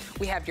blue.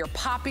 We have your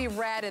poppy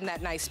red and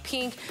that nice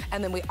pink,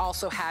 and then we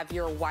also have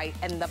your white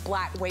and the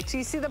black. Wait till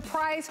you see the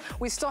price.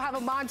 We still have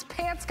Amon's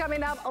pants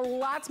coming up.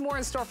 Lots more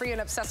in store for you in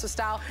Obsessed with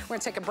Style. We're gonna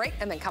take a break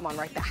and then come on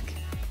right back.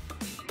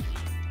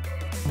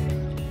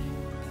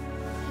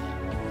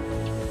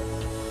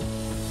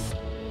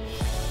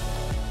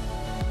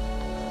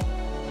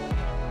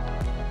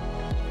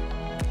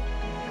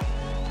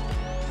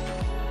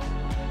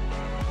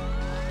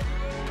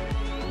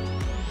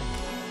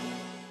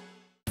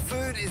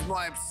 Is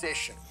my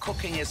obsession.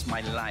 Cooking is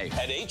my life.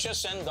 At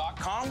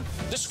hsn.com,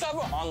 discover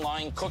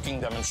online cooking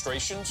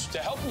demonstrations to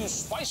help you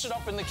spice it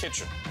up in the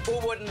kitchen. Who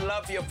wouldn't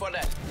love you for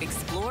that?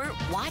 Explore,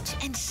 watch,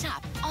 and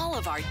shop all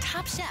of our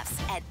top chefs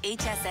at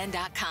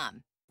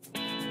hsn.com.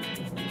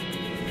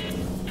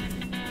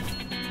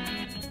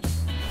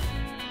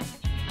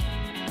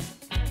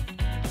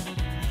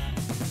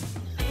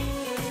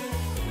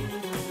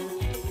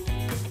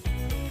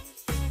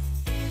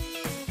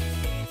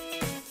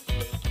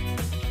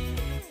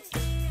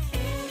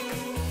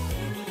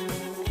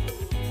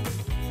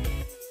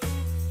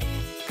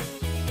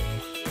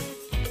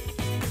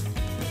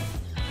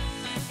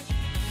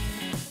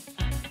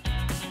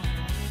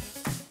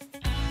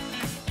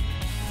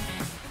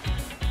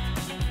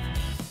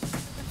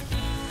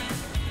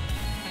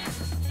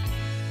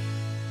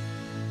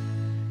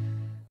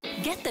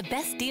 Get the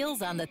best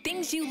deals on the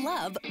things you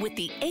love with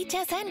the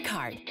HSN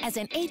card. As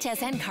an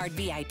HSN card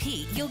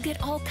VIP, you'll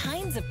get all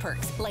kinds of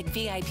perks, like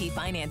VIP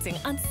financing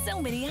on so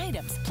many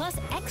items, plus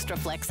extra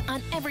flex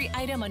on every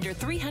item under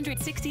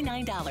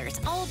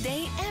 $369 all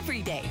day,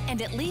 every day,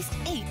 and at least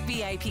 8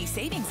 VIP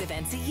savings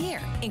events a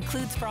year.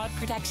 Includes fraud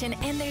protection,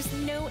 and there's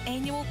no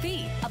annual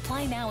fee.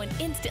 Apply now and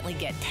instantly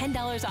get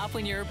 $10 off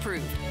when you're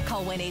approved.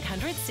 Call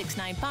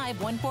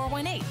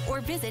 1-800-695-1418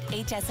 or visit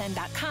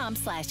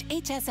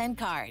hsn.com/HSN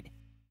card.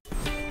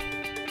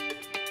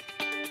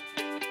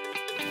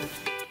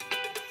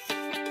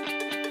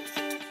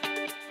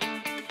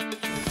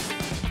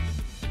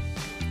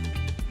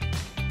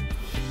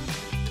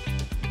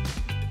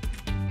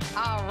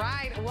 All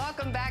right,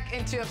 welcome back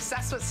into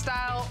Obsessed with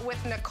Style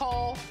with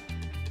Nicole.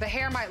 The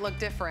hair might look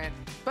different,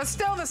 but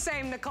still the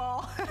same,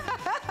 Nicole.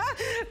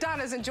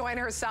 Donna's enjoying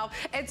herself.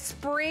 It's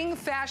spring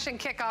fashion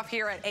kickoff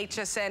here at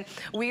HSN.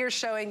 We are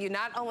showing you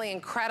not only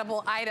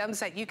incredible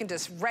items that you can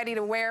just ready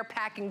to wear,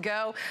 pack and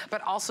go,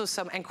 but also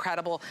some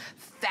incredible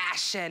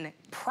fashion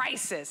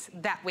prices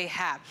that we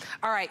have.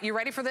 All right, you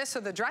ready for this?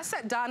 So the dress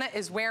that Donna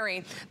is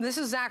wearing, this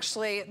is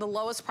actually the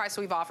lowest price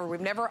we've offered.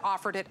 We've never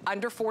offered it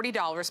under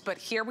 $40, but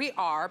here we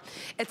are.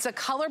 It's a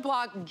color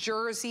block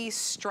jersey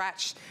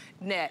stretch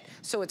knit.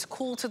 So it's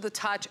cool to the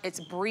touch, it's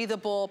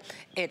breathable,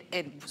 it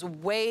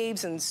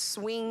waves and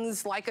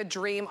swings like a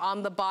dream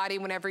on the body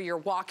whenever you're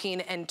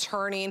walking and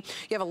turning.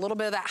 You have a little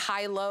bit of that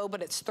high-low,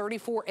 but it's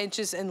 34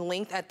 inches in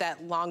length at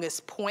that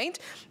longest point.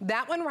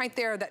 That one right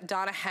there that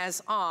Donna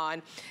has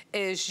on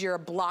is your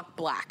block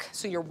black.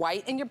 So your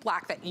white and your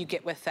black that you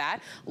get with that.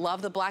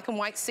 Love the black and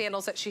white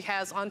sandals that she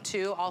has on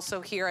too,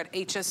 also here at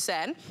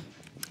HSN.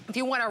 If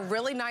you want a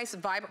really nice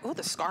vibrant, ooh,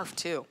 the scarf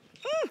too.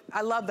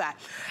 I love that.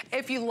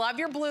 If you love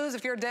your blues,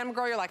 if you're a denim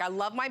girl, you're like, I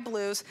love my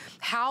blues.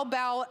 How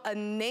about a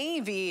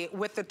navy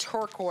with the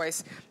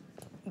turquoise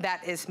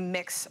that is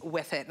mixed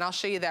with it? And I'll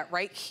show you that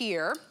right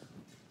here.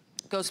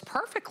 Goes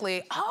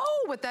perfectly,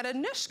 oh, with that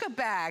Anushka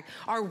bag.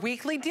 Our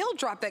weekly deal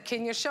drop that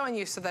Kenya's showing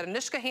you. So that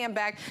Anushka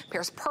handbag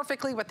pairs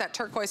perfectly with that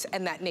turquoise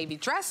and that navy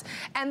dress.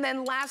 And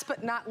then last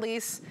but not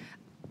least,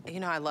 you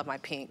know I love my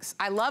pinks.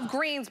 I love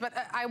greens, but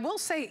I will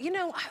say, you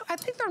know, I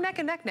think they're neck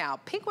and neck now.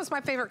 Pink was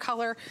my favorite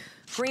color.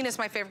 Green is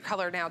my favorite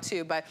color now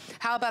too, but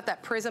how about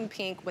that prism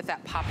pink with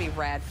that poppy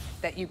red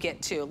that you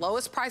get too?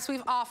 Lowest price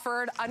we've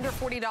offered, under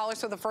 $40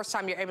 for the first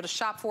time you're able to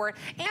shop for it,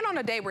 and on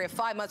a day where you have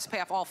 5 months to pay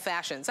off all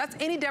fashions. That's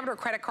any debit or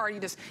credit card,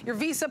 your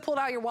Visa pulled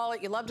out your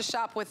wallet, you love to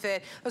shop with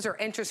it. Those are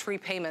interest-free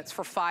payments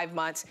for 5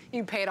 months. You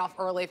can pay it off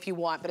early if you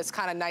want, but it's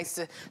kind of nice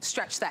to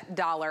stretch that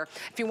dollar.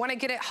 If you want to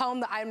get it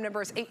home, the item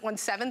number is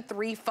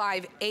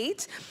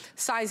 817358.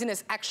 Sizing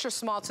is extra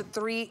small to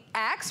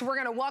 3X. We're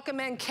gonna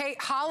welcome in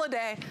Kate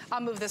Holiday. I'll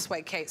move this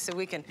way, Kate, so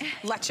we can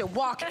let you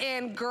walk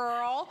in,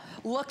 girl.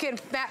 Looking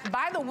fat.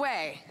 By the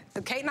way,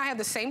 Kate and I have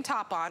the same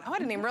top on. Oh, I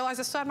didn't even realize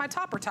I still had my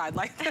topper tied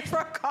like this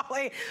for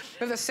Collie. We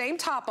have the same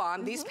top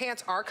on. These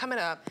pants are coming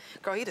up.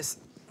 Girl, you just,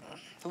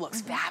 it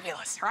looks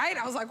fabulous, right?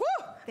 I was like,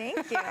 woo!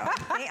 Thank you.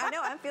 I know,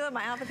 I'm feeling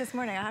my outfit this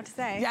morning, I have to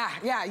say.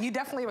 Yeah, you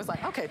definitely was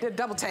like, okay, did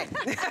double take.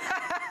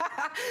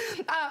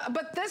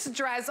 But this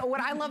dress,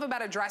 what I love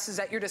about a dress is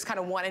that you're just kind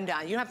of one and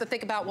done. You don't have to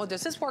think about, well,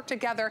 does this work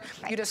together?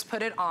 Right. You just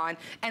put it on.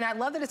 And I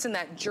love that it's in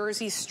that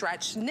jersey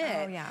stretch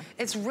knit. Oh, yeah.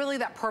 It's really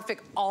that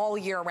perfect all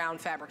year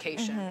round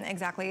fabrication.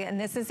 Exactly, and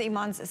this is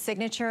Iman's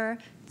signature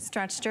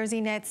stretch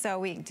jersey knit. So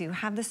we do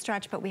have the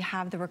stretch, but we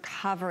have the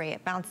recovery.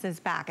 It bounces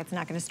back. It's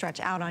not gonna stretch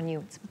out on you.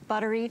 It's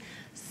buttery,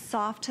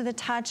 soft to the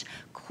touch,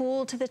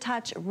 cool to the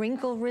touch,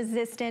 wrinkle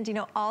resistant, you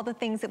know, all the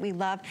things that we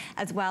love,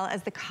 as well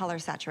as the color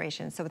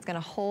saturation. So it's gonna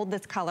hold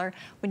this color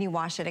when you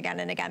wash it again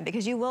and again,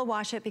 because you will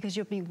wash it because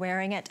you'll be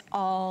wearing it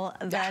all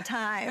the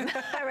time,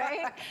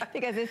 right?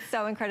 Because it's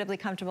so incredibly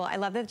comfortable. I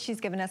love that she's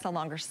given us a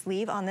longer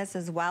sleeve on this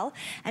as well.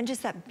 And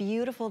just that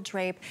beautiful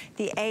drape,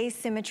 the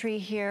asymmetry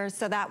here.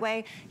 So that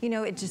way, you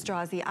know, it just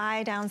draws the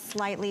eye down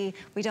slightly.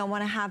 We don't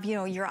want to have, you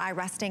know, your eye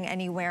resting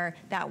anywhere.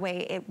 That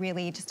way it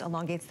really just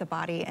elongates the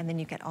body, and then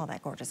you get all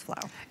that gorgeous flow.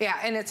 Yeah,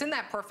 and it's in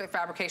that perfect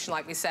fabrication,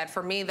 like we said.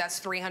 For me, that's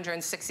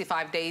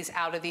 365 days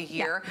out of the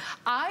year. Yeah.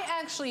 I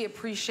actually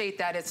appreciate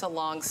that it's a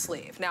long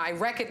sleeve. Now, I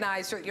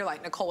recognize you're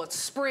like, Nicole, it's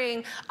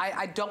spring.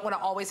 I don't want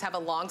to always have a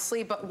long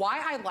sleeve, but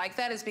why I like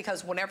that is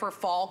because whenever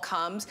fall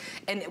comes,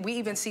 and we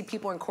even see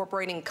people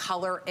incorporating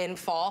color in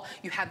fall,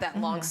 you have that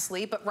long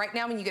sleeve. But right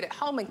now, when you get it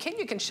home, and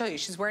Kenya can show you,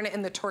 she's wearing it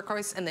in the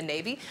turquoise and the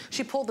navy,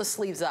 she pulled the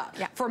sleeves up.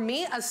 Yeah. For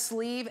me, a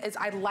sleeve is,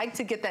 I like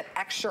to get that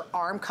extra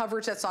arm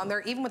coverage that's on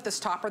there, even with this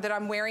topper that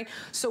I'm wearing.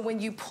 So when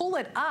you pull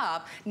it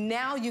up,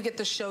 now you get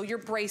to show your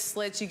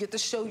bracelets, you get to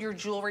show your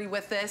jewelry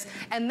with this,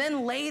 and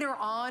then later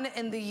on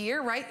in the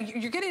year, right,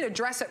 you're getting a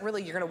dress that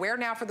really you're gonna wear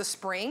now for the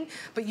spring,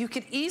 but you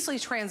could easily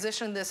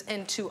transition this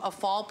into a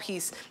fall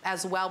piece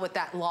as well with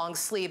that long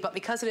sleeve. But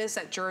because it is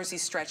that jersey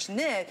stretch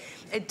knit,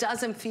 it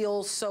doesn't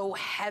feel so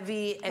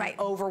heavy and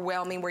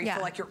overwhelming where you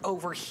feel like you're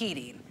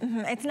overheating.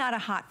 It's not a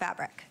hot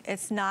fabric.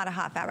 It's not a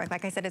hot fabric.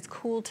 Like I said, it's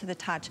cool to the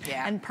touch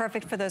and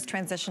perfect for those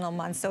transitional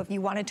months. So if you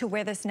wanted to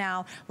wear this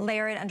now,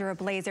 layer it under a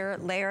blazer,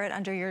 layer it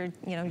under your,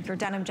 you know, your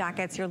denim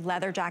jackets, your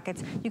leather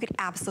jackets, you could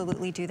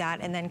absolutely do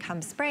that. And then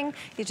come spring,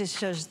 it just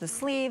shows the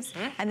sleeves,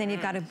 and then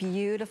you've got a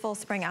beautiful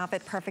spring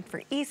outfit, perfect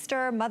for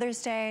Easter,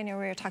 Mother's Day. You know,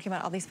 we were talking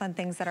about all these fun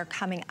things that are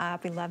coming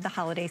up. We love the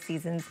holiday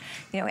seasons,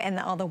 you know, and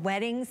all the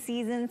wedding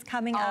seasons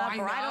coming up,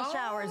 bridal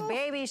showers,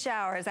 baby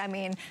showers. I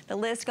mean, the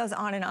list goes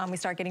on and on. We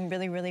start getting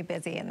really, really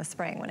busy in the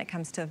spring when it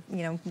comes to,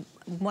 you know,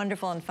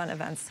 wonderful and fun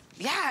events.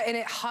 Yeah, and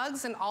it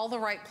hugs in all the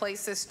right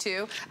places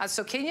too.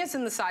 So Kenya's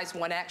in the size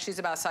 1X. She's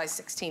about size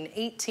 16,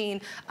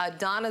 18.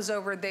 Donna's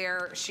over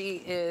there. She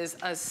is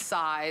a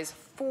size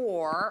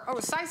 4. Oh,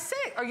 size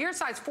 6. Oh, you're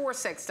size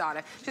 4'6",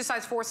 Donna. She's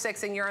size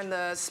 4'6", and you're in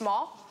the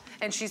small.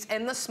 and she's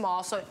in the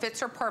small, so it fits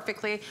her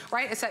perfectly,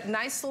 right? It's that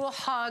nice little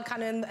hug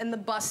kind of in the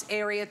bust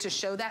area to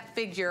show that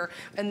figure,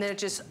 and then it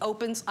just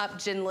opens up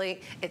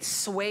gently. It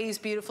sways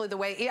beautifully the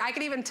way, I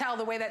can even tell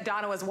the way that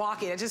Donna was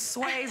walking. It just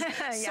sways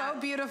so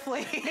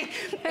beautifully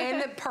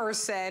in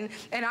person.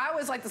 And I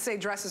always like to say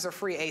dresses are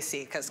free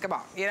AC, because come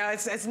on, you know,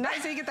 it's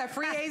nice that you get that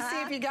free AC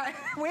if you got,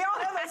 we all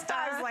have those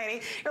times,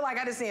 lady. You're like,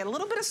 I just need a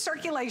little bit of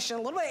circulation,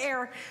 a little bit of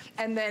air,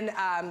 and then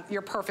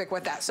you're perfect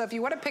with that. So if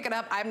you want to pick it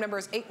up, item number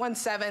is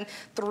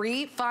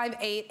 817-358.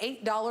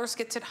 $8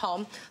 gets it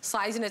home.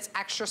 Sizing it's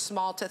extra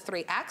small to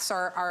 3X.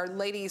 Our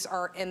ladies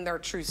are in their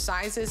true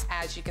sizes,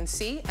 as you can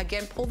see.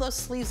 Again, pull those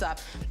sleeves up,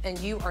 and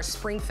you are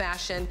spring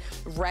fashion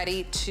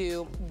ready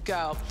to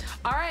go.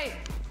 All right,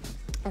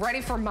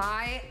 ready for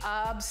my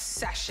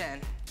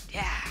obsession.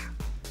 Yeah,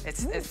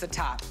 it's the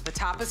top. The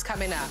top is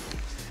coming up.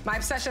 My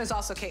obsession is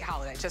also Kate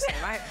Holiday, just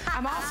saying, right?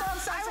 I'm also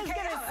obsessed with Kate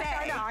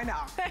Holiday. I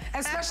know.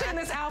 Especially in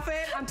this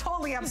outfit, I'm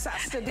totally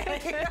obsessed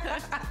today.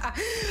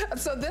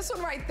 So this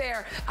one right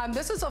there,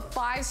 this is a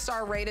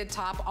 5-star rated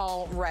top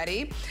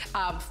already.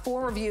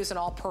 4 reviews and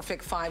all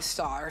perfect 5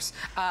 stars.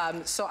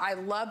 So I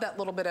love that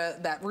little bit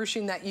of that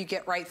ruching that you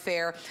get right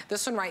there.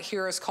 This one right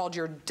here is called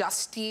your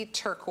Dusty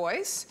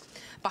Turquoise.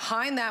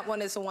 Behind that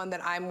one is the one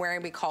that I'm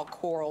wearing, we call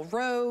Coral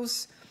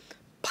Rose.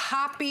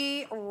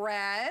 Poppy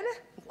Red.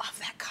 Love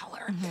that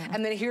color.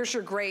 And then here's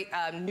your great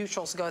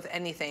neutrals to go with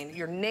anything.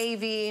 Your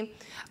navy,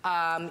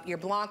 your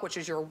blanc, which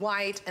is your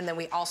white, and then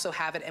we also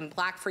have it in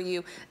black for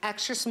you.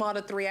 Extra small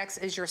to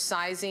 3X is your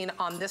sizing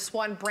on this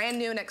one. Brand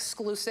new and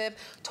exclusive,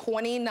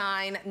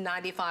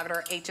 $29.95 at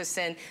our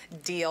HSN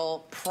deal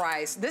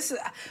price. This is,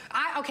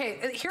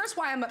 okay, here's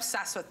why I'm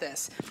obsessed with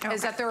this,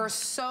 is that there are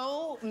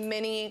so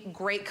many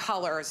great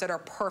colors that are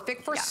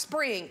perfect for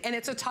spring, and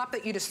it's a top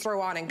that you just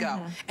throw on and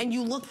go. And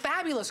you look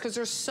fabulous because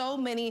there's so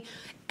many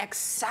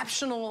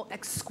exceptional,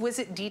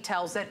 exquisite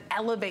details that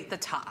elevate the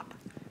top.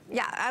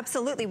 Yeah,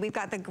 absolutely. We've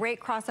got the great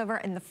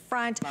crossover in the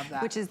front,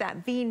 which is that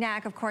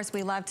V-neck. Of course,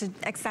 we love to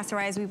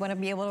accessorize. We want to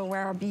be able to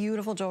wear our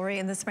beautiful jewelry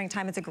in the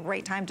springtime. It's a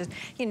great time to,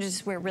 you know,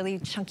 just wear really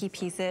chunky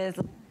pieces,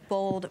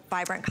 bold,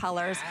 vibrant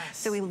colors.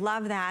 So we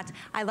love that.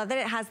 I love that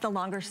it has the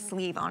longer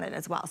sleeve on it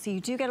as well. So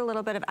you do get a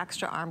little bit of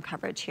extra arm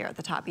coverage here at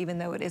the top, even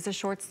though it is a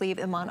short sleeve.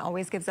 Iman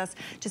always gives us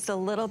just a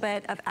little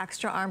bit of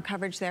extra arm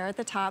coverage there at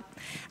the top.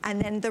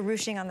 And then the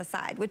ruching on the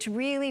side, which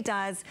really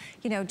does,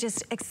 you know,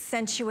 just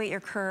accentuate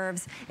your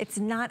curves. It's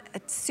not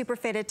a super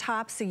fitted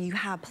top, so you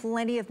have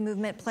plenty of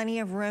movement, plenty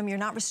of room. You're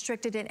not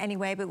restricted in any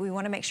way, but we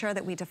want to make sure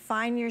that we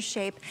define your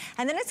shape.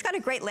 And then it's got a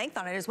great length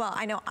on it as well.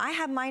 I know I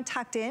have mine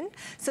tucked in,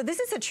 so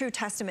this is a true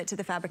testament to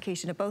the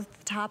fabrication of both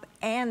the top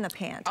and the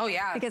pant. Oh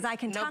yeah. Because I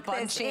can tuck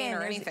this in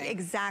or anything.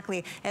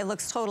 Exactly. It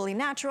looks totally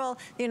natural.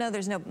 You know,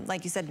 there's no,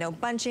 like you said, no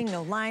bunching,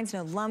 no lines,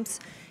 no lumps.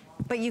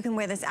 But you can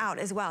wear this out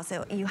as well,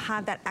 so you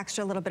have that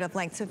extra little bit of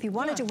length. So if you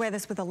wanted to wear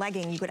this with a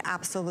legging, you could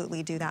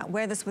absolutely do that.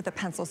 Wear this with a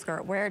pencil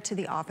skirt, wear it to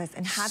the office,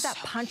 and have that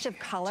punch of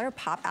color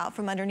pop out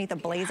from underneath a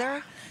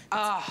blazer.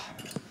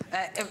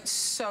 It's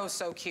so,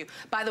 so cute.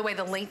 By the way,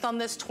 the length on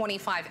this,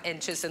 25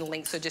 inches in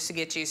length, so just to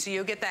get you. So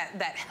you'll get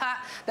that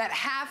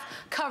half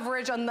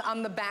coverage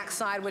on the back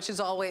side, which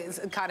is always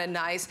kind of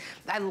nice.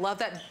 I love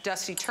that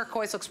dusty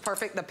turquoise, looks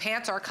perfect. The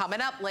pants are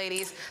coming up,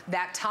 ladies.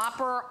 That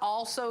topper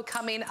also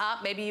coming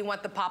up. Maybe you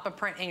want the pop-up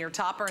print in your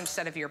topper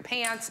instead of your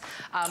pants.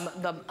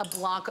 A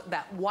blanc,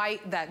 that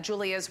white that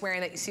Julia is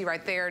wearing that you see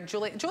right there.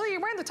 Julia, you're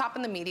wearing the top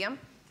in the medium?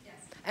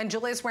 And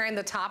Julia's wearing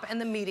the top and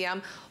the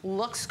medium.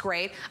 Looks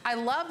great. I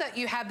love that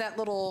you have that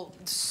little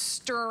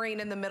stirring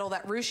in the middle,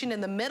 that ruching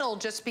in the middle,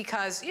 just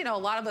because, you know, a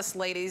lot of us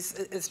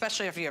ladies,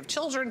 especially if you have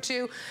children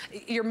too,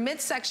 your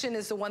midsection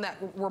is the one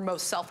that we're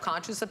most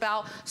self-conscious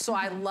about. So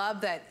I love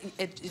that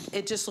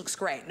it just looks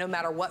great. No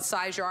matter what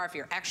size you are, if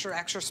you're extra,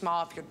 extra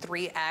small, if you're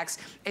 3X,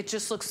 it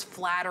just looks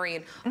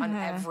flattering on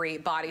every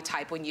body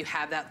type when you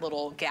have that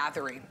little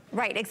gathering.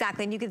 Right,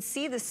 exactly. And you can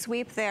see the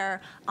sweep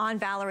there on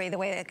Valerie, the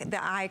way that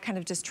the eye kind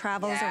of just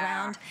travels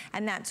around,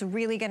 and that's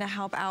really going to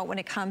help out when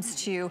it comes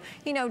to,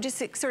 you know, just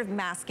sort of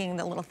masking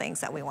the little things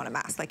that we want to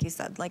mask, like you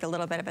said, like a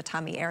little bit of a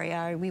tummy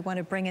area. We want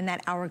to bring in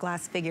that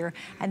hourglass figure,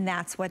 and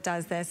that's what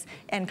does this.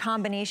 In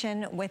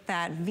combination with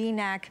that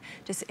V-neck,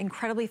 just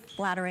incredibly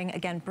flattering,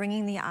 again,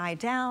 bringing the eye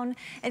down.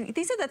 And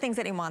these are the things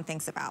that Iman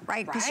thinks about,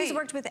 right? Because she's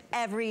worked with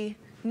every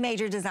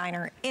major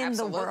designer in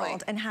the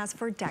world and has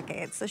for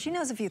decades. So she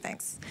knows a few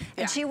things.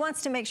 And she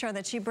wants to make sure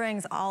that she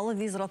brings all of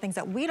these little things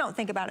that we don't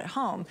think about at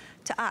home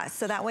to us.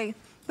 So that way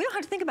we don't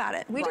have to think about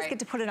it. We just get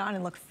to put it on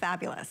and look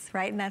fabulous,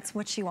 right? And that's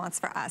what she wants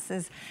for us,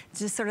 is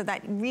just sort of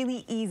that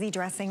really easy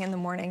dressing in the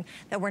morning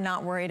that we're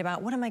not worried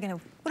about. What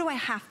do I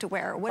have to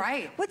wear?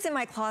 What's in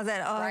my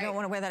closet? Oh, I don't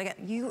want to wear that again.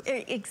 You're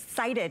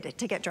excited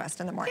to get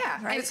dressed in the morning,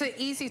 right? And it's an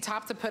easy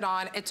top to put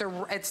on. It's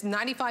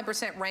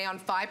 95% rayon, 5%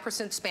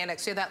 spandex,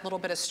 so you have that little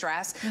bit of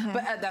stress,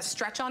 but that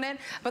stretch on it.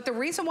 But the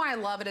reason why I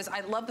love it is I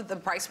love that the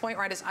price point,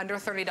 right, is under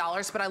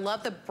 $30, but I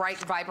love the bright,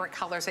 vibrant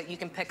colors that you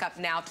can pick up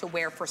now to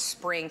wear for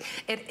spring.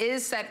 It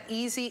is that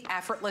easy,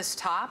 effortless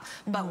top,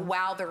 but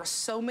wow, there are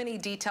so many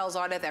details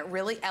on it that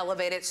really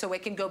elevate it, so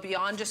it can go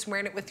beyond just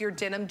wearing it with your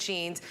denim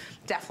jeans.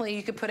 Definitely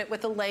you could put it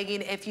with a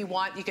legging if you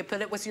want. You could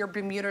put it with your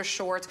Bermuda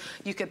shorts.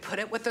 You could put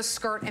it with a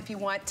skirt if you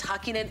want,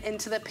 tucking it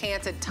into the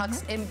pants. It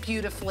tucks in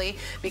beautifully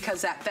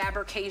because that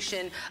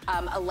fabrication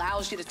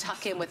allows you to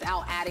tuck in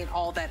without adding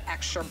all that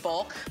extra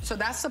bulk. So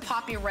that's the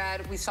poppy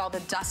red. We saw the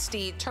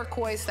dusty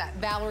turquoise that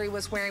Valerie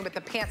was wearing with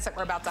the pants that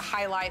we're about to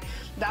highlight.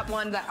 That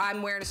one that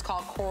I'm wearing is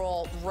called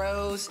Coral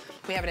Rose.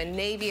 We have it in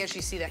navy, as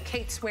you see that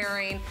Kate's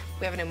wearing.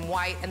 We have it in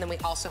white, and then we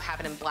also have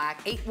it in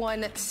black.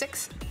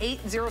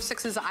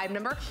 816806 is the item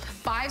number.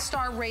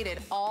 5-star rated.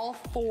 All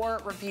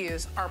 4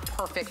 reviews are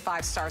perfect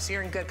 5 stars. So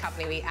you're in good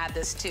company. We add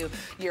this to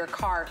your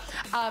cart.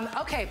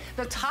 Okay,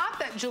 the top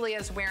that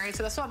Julia's wearing,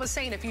 so that's what I was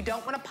saying. If you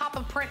don't want to pop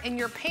a print in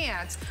your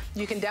pants,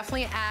 you can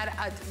definitely add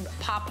a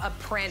pop a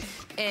print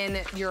in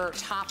your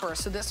topper.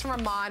 So this from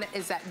Iman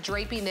is that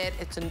drapey knit.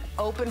 It's an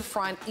open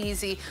front,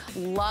 easy.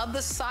 Love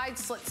the side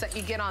slits that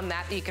you get on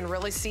that you can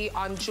really see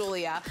on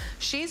Julia.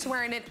 She's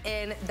wearing it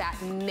in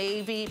that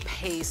navy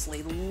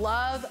paisley.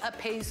 Love a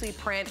paisley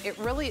print. It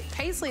really,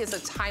 paisley is a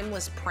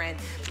timeless print.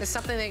 It's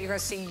something that you're gonna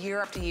see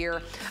year after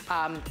year.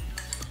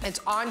 It's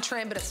on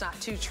trend, but it's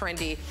not too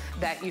trendy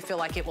that you feel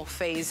like it will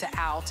phase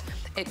out.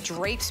 It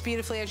drapes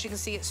beautifully, as you can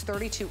see. It's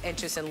 32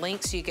 inches in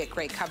length, so you get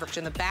great coverage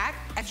in the back.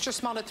 Extra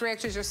small to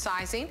 3X is your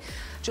sizing.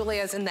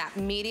 Julia's in that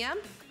medium.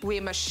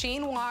 We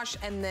machine wash,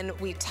 and then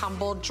we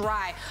tumble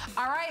dry.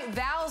 All right,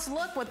 Val's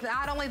look with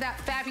not only that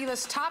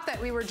fabulous top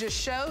that we were just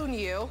showing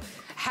you,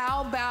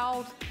 how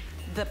about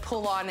the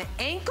pull-on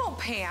ankle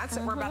pants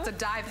that we're about to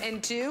dive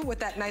into with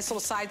that nice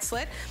little side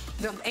slit.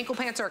 The ankle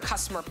pants are a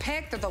customer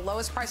pick. They're the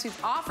lowest price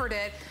we've offered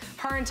it.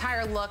 Her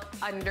entire look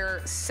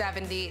under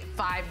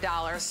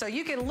 $75. So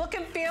you can look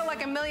and feel like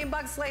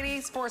 $1,000,000,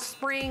 ladies, for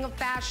spring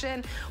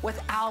fashion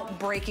without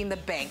breaking the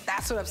bank.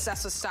 That's what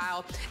Obsessed with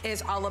Style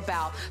is all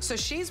about. So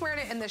she's wearing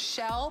it in the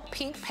shell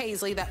pink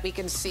paisley that we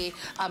can see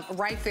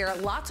right there.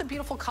 Lots of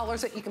beautiful colors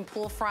that you can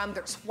pull from.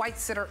 There's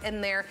whites that are in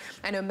there.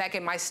 I know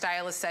Megan, my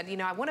stylist, said, you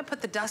know, I want to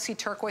put the dusty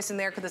turquoise in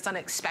there because it's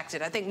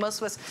unexpected. I think most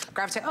of us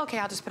gravitate, okay,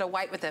 I'll just put a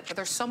white with it. But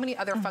there's so many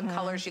other fun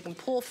colors you can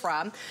pull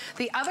from.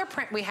 The other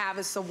print we have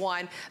is the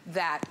one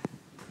that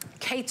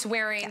Kate's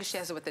wearing. Yes. She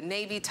has it with the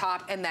navy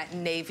top and that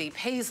navy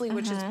paisley,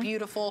 which is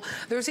beautiful.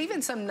 There's even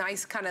some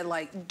nice kind of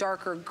like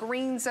darker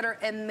greens that are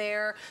in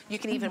there. You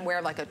can even wear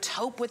like a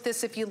taupe with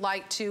this if you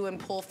like to and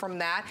pull from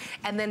that.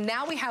 And then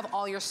now we have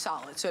all your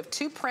solids. So we have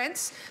 2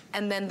 prints,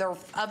 and then the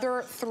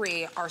other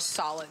 3 are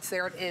solids.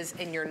 There it is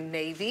in your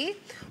navy.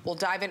 We'll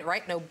dive in,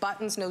 right? No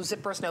buttons, no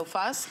zippers, no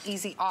fuss.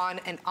 Easy on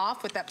and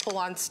off with that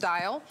pull-on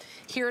style.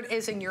 Here it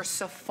is in your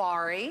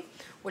safari,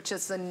 which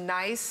is the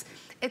nice,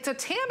 it's a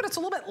tan, but it's a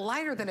little bit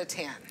lighter than a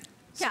tan.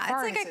 Yeah,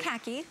 it's like a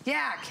khaki.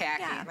 Yeah,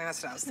 khaki. Yeah.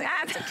 That's what I was thinking.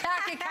 It's a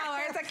khaki color.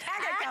 It's a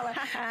khaki color.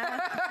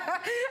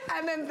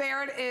 And then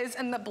there it is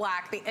in the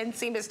black. The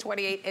inseam is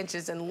 28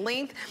 inches in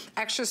length.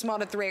 Extra small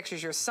to 3X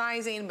is your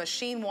sizing.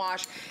 Machine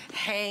wash,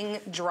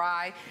 hang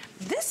dry.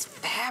 This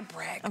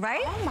fabric,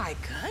 right? Oh my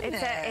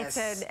goodness!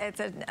 It's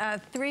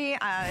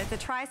a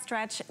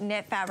tri-stretch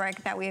knit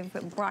fabric that we've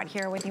brought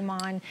here with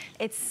Iman.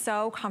 It's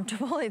so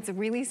comfortable. It's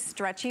really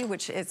stretchy,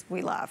 which is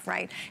we love,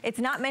 right? It's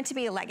not meant to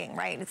be a legging,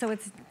 right? So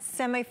it's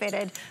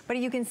semi-fitted, but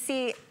you can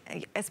see,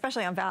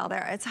 especially on Val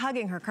there, it's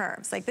hugging her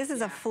curves. Like, this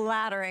is a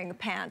flattering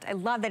pant. I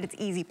love that it's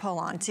easy pull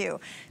on too.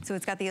 So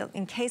it's got the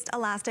encased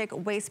elastic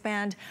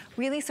waistband,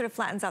 really sort of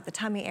flattens out the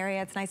tummy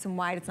area. It's nice and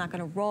wide. It's not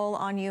gonna roll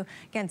on you.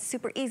 Again,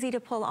 super easy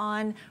to pull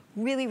on.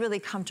 Really, really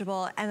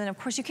comfortable. And then of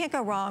course you can't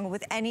go wrong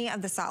with any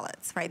of the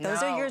solids, right?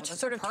 Those are your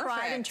sort of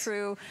tried and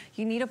true.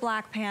 You need a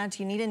black pant,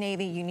 you need a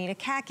navy, you need a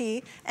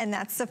khaki, and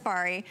that's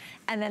safari.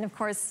 And then of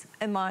course,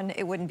 Iman,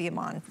 it wouldn't be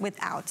Iman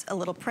without a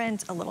little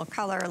print, a little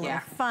color, a little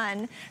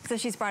fun. So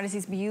she's brought us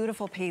these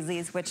beautiful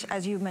paisleys, which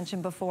as you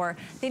mentioned before,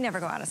 they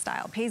never go out of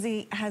style.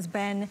 Paisley has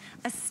been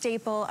a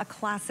staple, a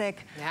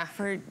classic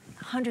for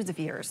hundreds of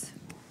years.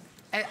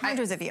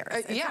 Hundreds of years.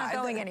 It's not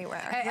going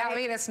anywhere. I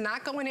mean, it's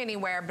not going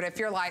anywhere, but if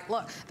you're like,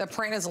 look, the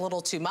print is a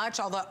little too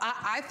much, although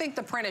I think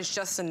the print is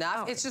just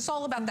enough. It's just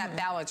all about that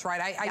balance,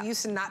 right? I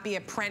used to not be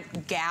a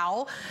print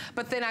gal,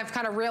 but then I've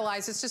kind of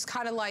realized it's just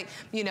kind of like,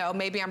 you know,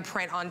 maybe I'm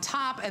print on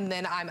top and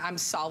then I'm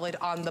solid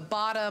on the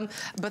bottom.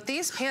 But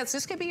these pants,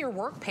 this could be your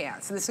work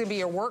pants. This could be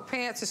your work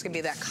pants. This could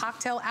be that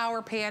cocktail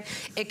hour pant.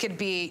 It could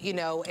be, you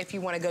know, if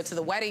you want to go to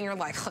the wedding, you're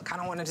like, look, I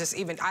don't want to just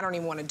even, I don't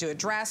even want to do a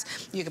dress.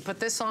 You could put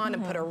this on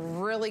and put a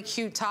really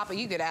cute top, or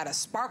you could add a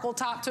sparkle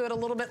top to it a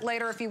little bit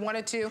later if you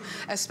wanted to,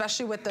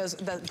 especially with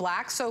the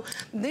black. So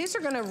these are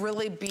gonna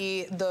really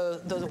be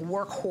the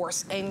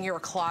workhorse in your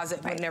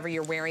closet whenever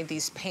you're wearing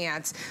these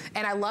pants.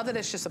 And I love that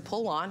it's just a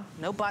pull on,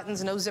 no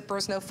buttons, no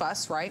zippers, no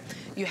fuss, right?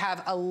 You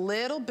have a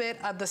little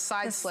bit of the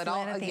side slit.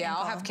 I'll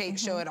have Kate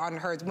show it on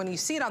hers. When you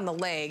see it on the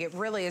leg, it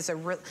really is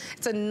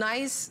it's a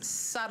nice,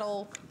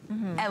 subtle,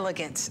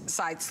 elegant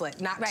side slit.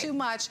 Not too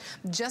much,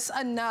 just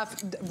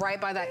enough right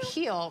by that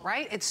heel,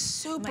 right? It's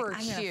super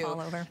cute.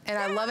 And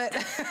I love it.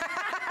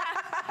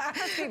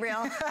 Let's be real.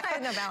 I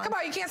have no balance. Come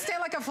on, you can't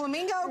stand like a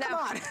flamingo? No. Come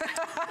on.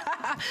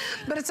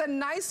 But it's a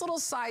nice little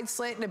side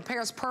slit, and it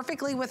pairs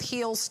perfectly with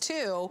heels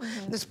too.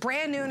 It's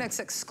brand new and it's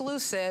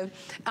exclusive,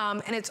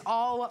 and it's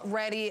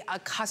already a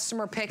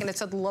customer pick, and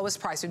it's at the lowest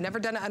price. We've never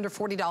done it under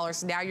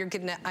 $40. Now you're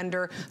getting it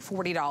under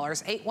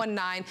 $40.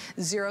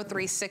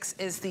 819036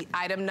 is the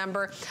item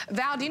number.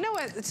 Val, do you know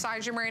what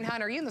size you're wearing,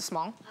 hon? Are you in the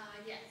small?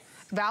 Yes.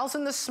 Val's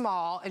in the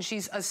small, and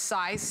she's a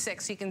size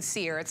 6. You can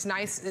see her. It's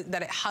nice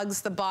that it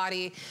hugs the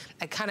body.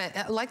 I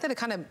like that it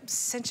kind of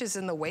cinches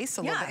in the waist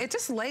a little bit. It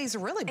just lays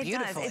really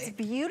beautifully. It does. It's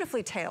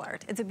beautifully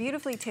tailored. It's a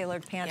beautifully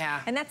tailored pant.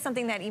 Yeah. And that's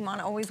something that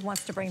Iman always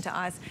wants to bring to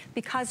us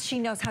because she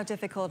knows how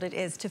difficult it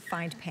is to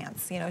find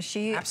pants. You know,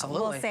 she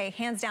will say,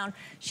 hands down,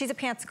 she's a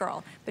pants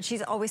girl, but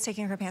she's always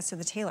taking her pants to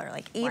the tailor.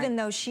 Like, even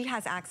though she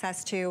has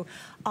access to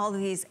all of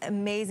these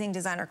amazing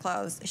designer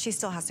clothes, she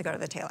still has to go to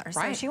the tailor.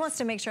 So she wants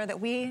to make sure that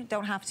we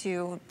don't have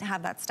to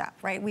have that step,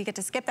 right? We get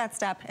to skip that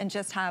step and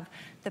just have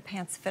the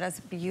pants fit us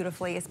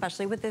beautifully,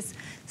 especially with this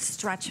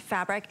stretch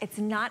fabric. It's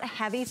not a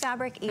heavy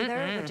fabric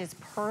either, which is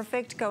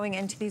perfect going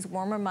into these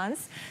warmer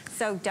months.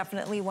 So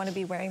definitely want to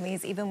be wearing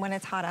these. Even when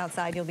it's hot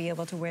outside, you'll be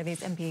able to wear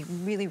these and be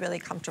really, really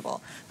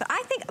comfortable. But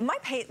I think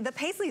the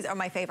paisleys are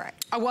my favorite.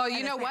 Oh, well,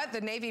 you know what?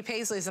 The navy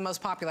paisley is the most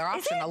popular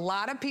option. A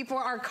lot of people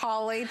are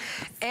calling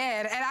in,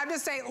 and I'm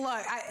just saying,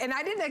 look,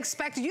 I didn't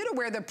expect you to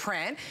wear the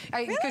print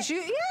because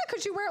you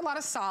wear a lot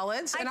of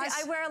solids. And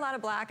I wear a lot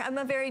of black. I'm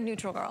a very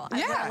neutral girl. I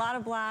wear a lot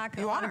of black,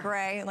 a lot of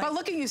gray. But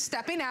look at you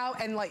stepping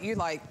out, and you're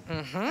like,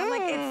 I'm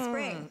like, it's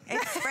spring.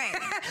 It's spring.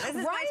 This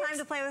is my time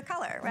to play with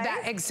color,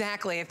 right?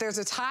 Exactly. If there's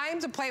a time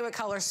to play with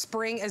color,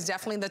 spring is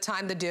definitely the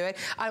time to do it.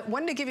 I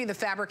wanted to give you the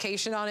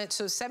fabrication on it.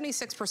 So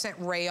 76%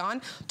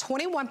 rayon,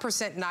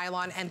 21%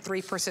 nylon, and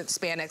 3%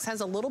 spandex.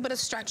 Has a little bit of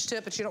stretch to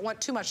it, but you don't want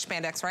too much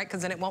spandex, right?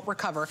 Because then it won't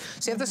recover.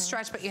 So you have the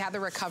stretch, but you have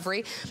the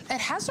recovery. It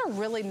has a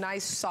really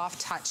nice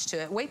soft touch to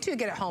it. Wait till you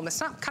get it home.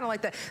 It's not kind of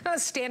like not a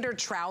standard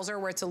trouser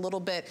where it's a little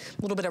bit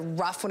of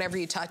rough whenever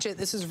you touch it.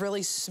 This is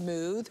really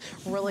smooth,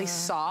 really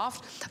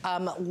soft.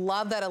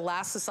 Love that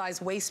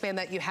elasticized waistband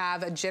that you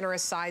have, a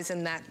generous size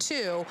in that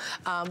too,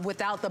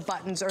 without the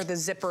buttons or the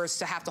zippers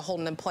to have to hold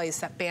it in place.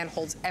 That band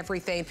holds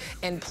everything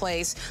in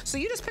place. So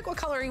you just pick what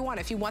color you want.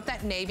 If you want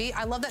that navy,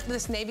 I love that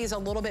this navy is a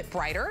little bit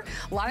brighter.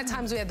 A lot of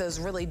times we have those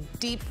really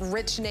deep,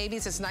 rich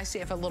navies. It's nice to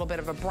have a little bit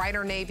of a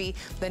brighter navy.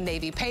 The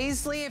navy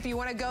paisley, if you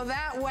want to go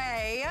that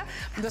way.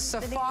 The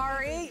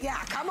safari,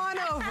 come on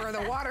over.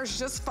 The water's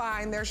just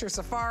fine. There's your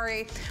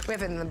safari. We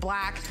have it in the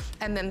black.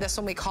 And then this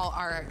one we call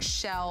our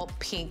shell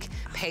pink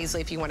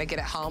paisley if you want to get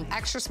it home.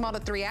 Extra small to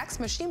 3X,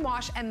 machine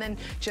wash, and then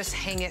just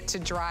hang it to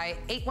dry.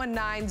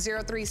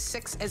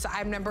 819036 is the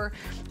item number.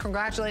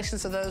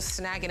 Congratulations to those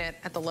snagging it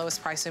at the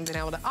lowest price and being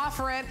able to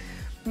offer it.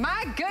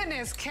 My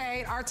goodness,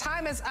 Kate, our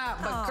time is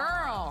up, but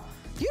girl,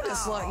 you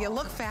just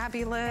look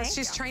fabulous.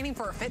 She's training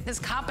for a fitness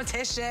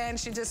competition.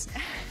 She just,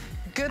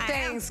 good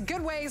things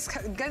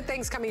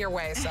coming your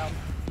way, so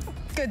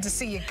good to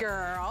see you,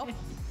 girl.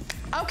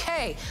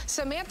 Okay,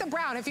 Samantha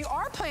Brown, if you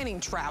are planning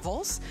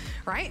travels,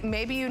 right,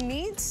 maybe you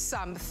need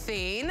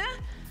something,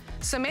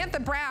 Samantha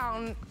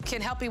Brown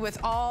can help you with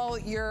all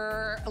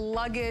your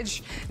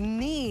luggage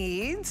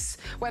needs,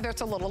 whether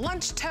it's a little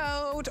lunch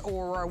tote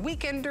or a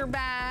weekender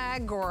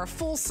bag or a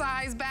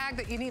full-size bag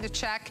that you need to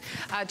check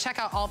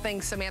out all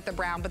things Samantha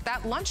Brown. But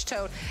that lunch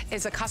tote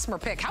is a customer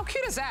pick. How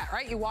cute is that,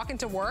 right? You walk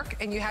into work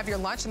and you have your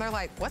lunch and they're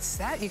like, what's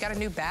that? You got a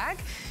new bag?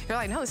 You're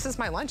like, no, this is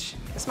my lunch.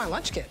 It's my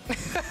lunch kit.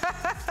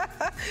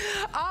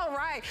 All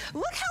right,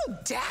 look how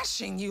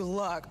dashing you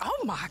look.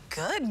 Oh my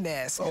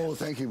goodness. Oh,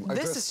 thank you.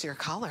 This is your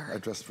color. I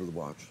dressed for the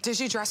watch. Did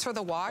you dress for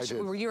the watch? I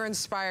did. Were you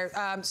inspired?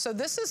 So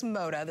this is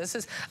Moda. This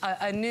is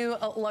a new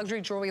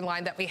luxury jewelry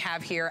line that we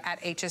have here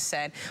at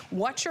HSN.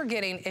 What you're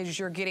getting is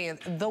you're getting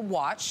the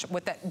watch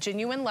with that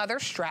genuine leather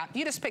strap.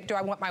 You just pick, do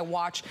I want my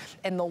watch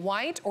in the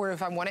white or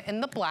if I want it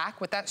in the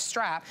black with that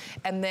strap?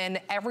 And then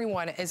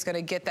everyone is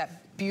gonna get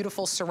that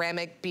beautiful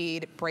ceramic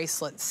bead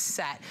bracelet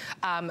set.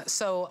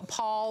 So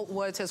Paul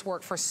Woods has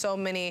worked for so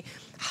many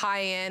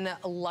high-end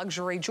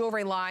luxury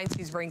jewelry lines.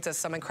 He brings us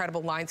some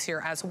incredible lines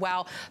here as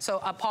well. So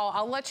Paul,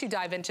 I'll let you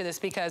dive into this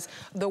because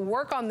the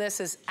work on this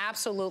is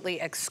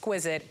absolutely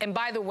exquisite. And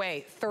by the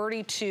way,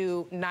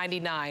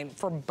 $32.99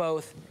 for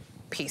both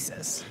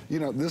pieces. You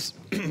know, this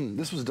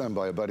this was done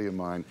by a buddy of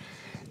mine,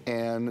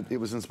 and it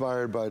was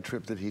inspired by a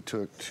trip that he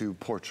took to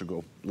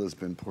Portugal,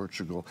 Lisbon,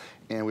 Portugal.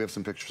 And we have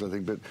some pictures, I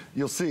think, but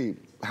you'll see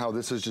how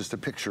this is just a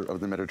picture of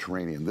the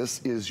Mediterranean.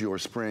 This is your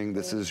spring,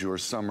 this is your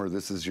summer,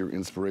 this is your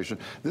inspiration.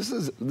 This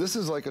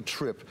is like a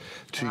trip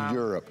to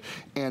Europe,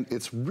 and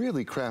it's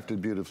really crafted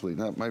beautifully.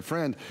 Now, my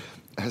friend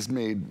has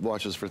made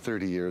watches for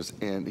 30 years,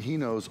 and he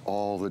knows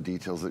all the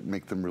details that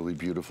make them really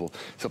beautiful.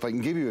 So if I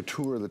can give you a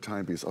tour of the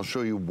timepiece, I'll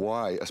show you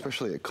why,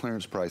 especially at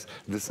clearance price,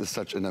 this is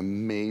such an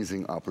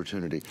amazing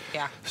opportunity.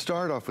 Yeah.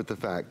 Start off with the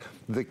fact,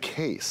 the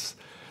case.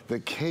 The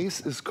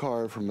case is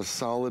carved from a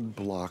solid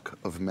block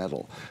of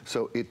metal.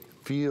 So it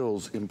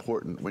feels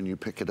important when you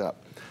pick it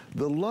up.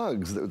 The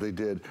lugs that they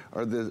did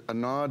are a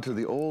nod to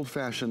the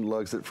old-fashioned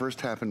lugs that first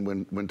happened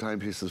when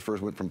timepieces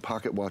first went from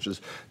pocket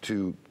watches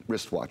to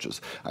wristwatches.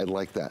 I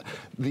like that.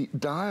 The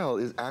dial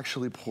is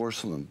actually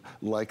porcelain,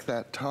 like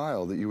that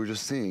tile that you were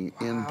just seeing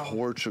in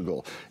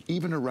Portugal.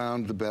 Even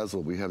around the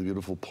bezel, we have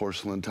beautiful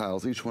porcelain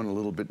tiles, each one a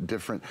little bit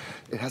different.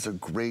 It has a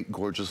great,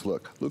 gorgeous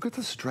look. Look at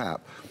the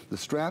strap. The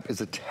strap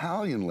is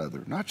Italian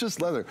leather, not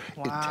just leather,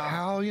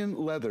 Italian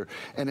leather.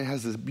 And it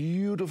has this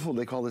beautiful,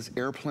 they call this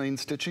airplane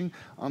stitching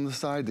on the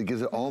side that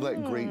gives it all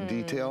that great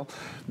detail.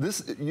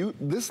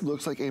 This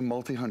looks like a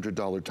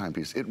multi-$100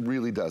 timepiece. It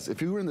really does.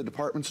 If you were in the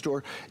department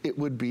store, it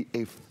would be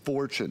a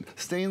fortune.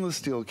 Stainless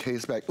steel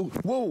case back. Ooh,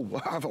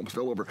 whoa, I almost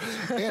fell over.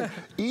 And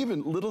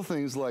even little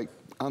things like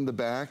on the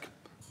back,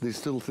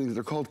 these little things,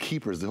 they're called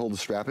keepers. They hold the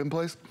strap in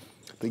place.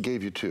 They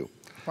gave you 2.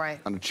 Right.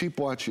 On a cheap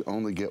watch, you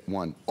only get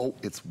 1. Oh,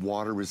 it's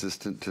water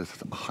resistant to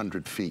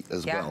 100 feet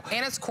as well.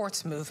 And it's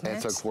quartz movement.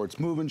 It's a quartz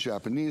movement,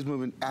 Japanese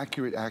movement,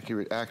 accurate,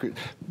 accurate, accurate.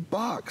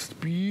 Boxed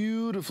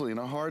beautifully in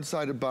a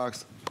hard-sided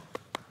box.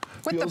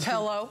 With the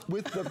pillow.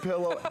 With the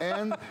pillow,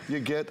 and you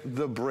get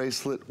the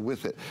bracelet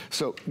with it.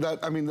 So that,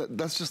 I mean,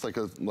 that's just like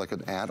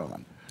an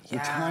add-on. The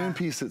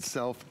timepiece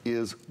itself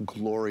is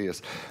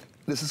glorious.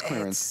 This is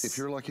clearance. If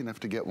you're lucky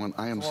enough to get one,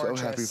 I am so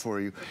happy for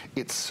you.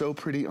 It's so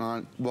pretty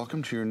on.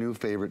 Welcome to your new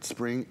favorite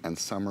spring and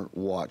summer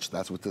watch.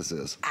 That's what this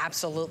is.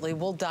 Absolutely.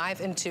 We'll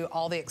dive into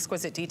all the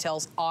exquisite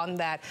details on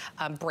that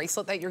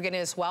bracelet that you're getting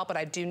as well, but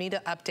I do need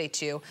to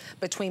update you.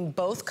 Between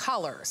both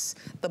colors,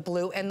 the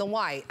blue and the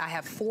white, I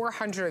have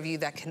 400 of you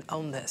that can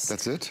own this.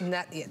 That's it?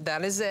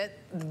 That is it.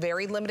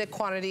 Very limited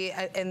quantity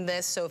in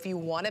this, so if you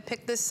want to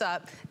pick this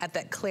up at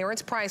that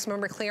clearance price,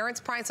 remember clearance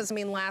price doesn't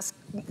mean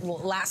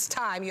last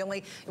time. You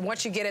only,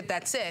 once you get it,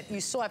 that's it. You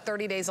still have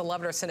 30 days to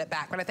love it or send it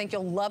back. But I think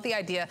you'll love the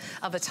idea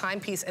of a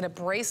timepiece and a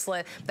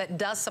bracelet that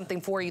does something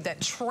for you, that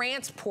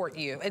transport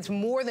you. It's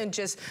more than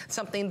just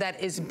something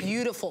that is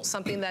beautiful,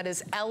 something that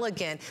is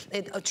elegant.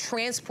 It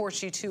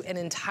transports you to an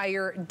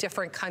entire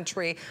different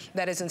country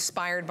that is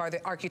inspired by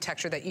the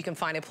architecture that you can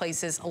find in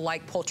places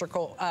like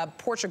Portugal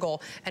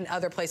and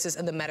other places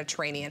in the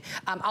Mediterranean.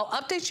 I'll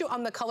update you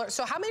on the color.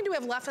 So how many do we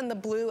have left in the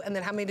blue, and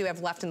then how many do we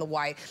have left in the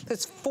white?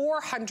 There's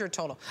 400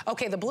 total.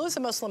 Okay, the blue is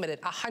the most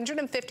limited.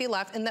 150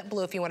 left in that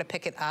blue if you want to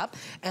pick it up,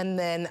 and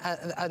then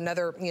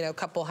another,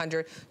 couple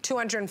hundred,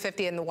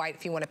 250 in the white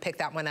if you want to pick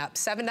that one up.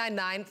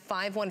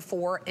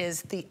 799-514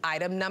 is the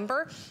item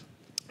number.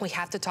 We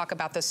have to talk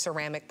about the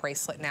ceramic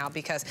bracelet now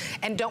because,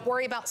 and don't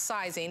worry about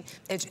sizing,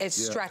 it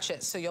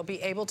stretches, so you'll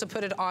be able to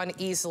put it on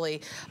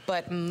easily.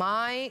 But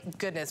my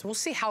goodness, we'll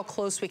see how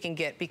close we can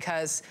get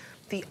because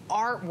the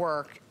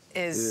artwork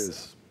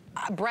is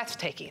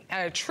breathtaking.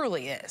 It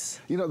truly is.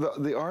 You know,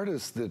 the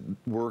artists that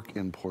work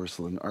in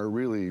porcelain are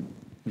really,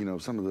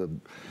 some of the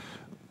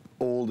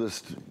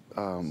oldest,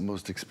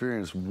 most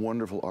experienced,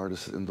 wonderful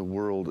artists in the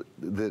world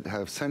that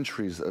have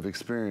centuries of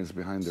experience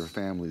behind their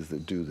families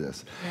that do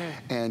this.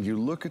 And you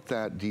look at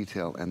that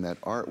detail and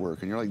that artwork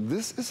and you're like,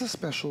 this is a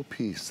special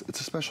piece. It's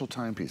a special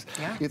timepiece.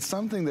 It's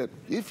something that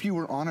if you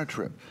were on a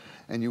trip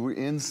and you were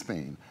in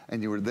Spain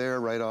and you were there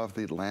right off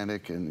the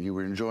Atlantic and you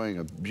were enjoying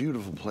a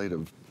beautiful plate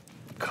of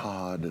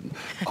cod and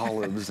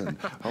olives and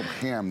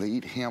ham. They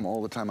eat ham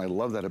all the time. I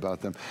love that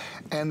about them.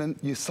 And then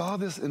you saw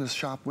this in a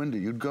shop window.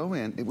 You'd go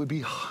in, it would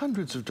be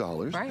hundreds of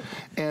dollars.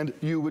 And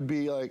you would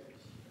be like,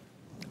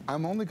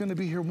 I'm only going to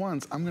be here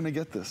once. I'm going to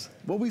get this.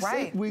 Well, we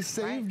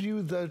saved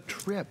you the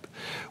trip.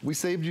 We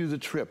saved you the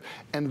trip.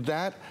 And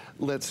that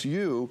lets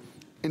you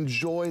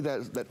enjoy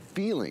that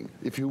feeling,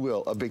 if you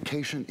will, a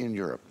vacation in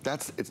Europe.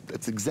 That's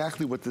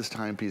exactly what this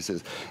timepiece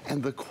is.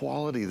 And the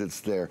quality that's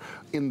there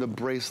in the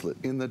bracelet,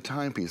 in the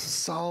timepiece,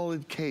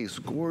 solid case,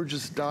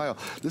 gorgeous dial.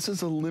 This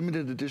is a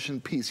limited edition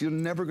piece. You're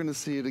never gonna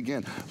see it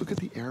again. Look at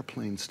the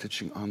airplane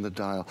stitching on the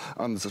dial,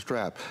 on the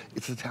strap.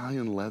 It's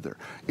Italian leather.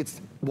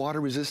 It's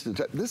water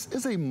resistant. This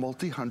is a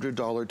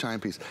multi-$100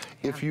 timepiece.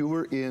 If you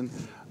were in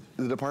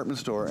the department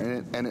store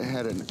and it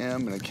had an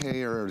M and a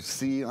K or a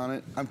C on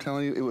it, I'm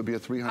telling you, it would be a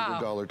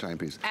 $300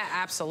 timepiece.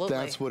 Absolutely.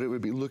 That's what it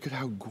would be. Look at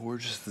how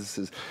gorgeous this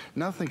is.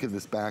 Now think of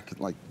this back,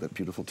 like that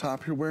beautiful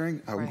top you're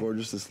wearing, how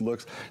gorgeous this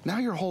looks. Now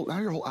your whole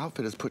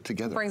outfit is put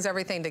together. It brings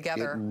everything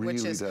together, it really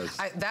which is does.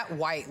 that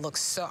white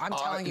looks so. I'm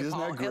telling you,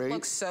 Paul, it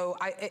looks so.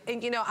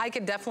 And I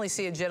could definitely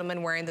see a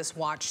gentleman wearing this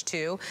watch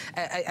too.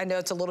 I know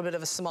it's a little bit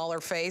of a smaller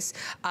face,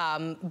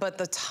 but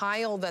the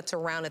tile that's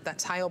around it, that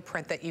tile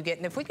print that you get,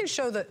 and if we can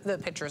show the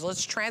pictures,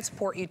 let's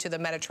transport you to the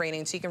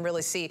Mediterranean so you can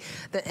really see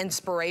the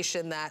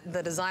inspiration that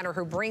the designer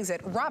who brings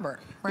it, Robert,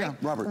 right? Yeah,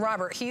 Robert.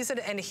 Robert, he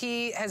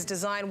has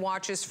designed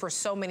watches for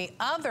so many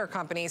other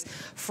companies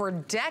for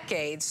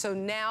decades, so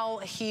now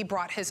he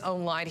brought his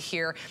own line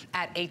here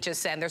at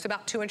HSN. There's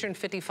about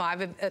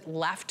 255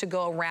 left to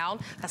go around.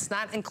 That's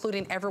not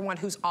including everyone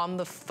who's on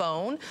the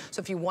phone.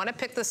 So if you want to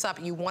pick this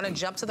up, you want to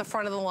jump to the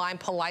front of the line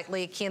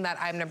politely, key in that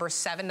item number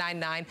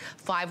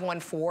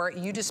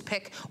 799-514. You just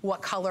pick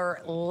what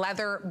color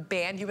leather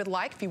band you would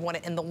like, if you want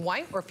it in the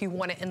white or if you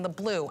want it in the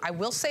blue. I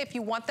will say if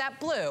you want that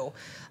blue,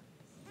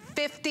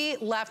 50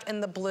 left in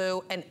the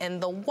blue, and in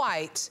the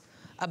white,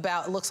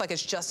 it looks like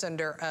it's just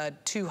under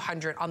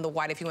 200 on the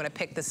white if you want to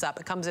pick this up.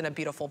 It comes in a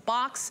beautiful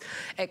box.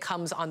 It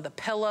comes on the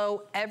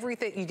pillow.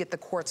 Everything, you get the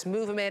quartz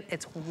movement.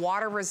 It's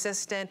water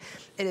resistant.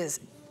 It is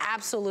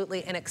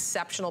absolutely an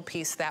exceptional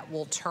piece that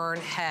will turn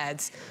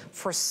heads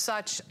for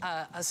such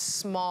a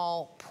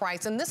small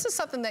price. And this is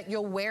something that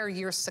you'll wear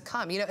years to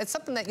come. You know, it's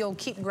something that you'll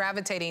keep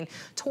gravitating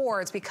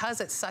towards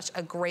because it's such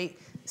a great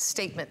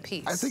statement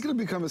piece. I think it'll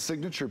become a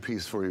signature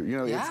piece for you. You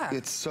know,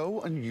 it's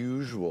so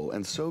unusual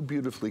and so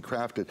beautifully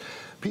crafted.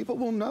 People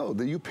will know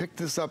that you picked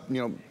this up,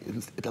 you know,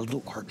 at a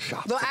little art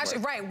shop. Well,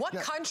 actually, right. What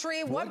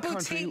country, what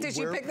boutique did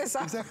you pick this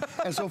up?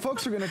 Exactly. And so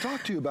folks are going to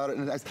talk to you about it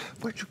and ask,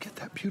 where'd you get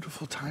that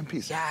beautiful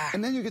timepiece? Yeah.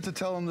 And then you get to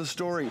tell them the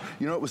story.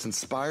 You know, it was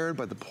inspired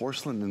by the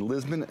porcelain in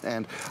Lisbon,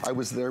 and I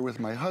was there with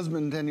my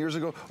husband 10 years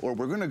ago, or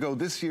we're going to go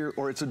this year,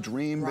 or it's a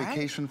dream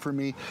vacation for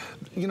me.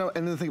 You know,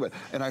 and then think about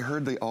it. And I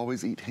heard they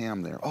always eat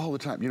ham there all the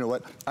time. You know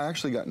what? I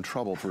actually got in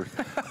trouble for,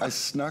 I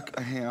snuck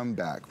a ham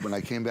back when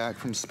I came back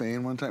from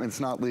Spain one time. It's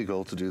not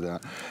legal to do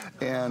that.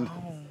 And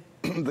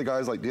the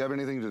guy's like, do you have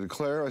anything to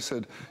declare? I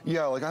said,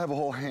 yeah, like I have a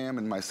whole ham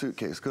in my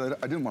suitcase, because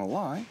I didn't want to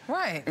lie.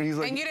 Right. And he's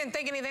like, and you didn't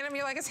think anything of him,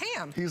 you're like, it's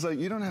ham. He's like,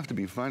 you don't have to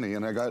be funny.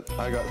 And I got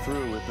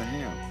through with the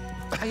ham.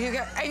 And you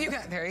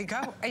got, there you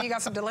go. And you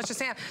got some delicious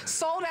ham.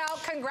 Sold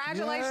out,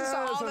 congratulations to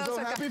all those. I'm so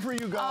happy for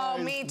you guys.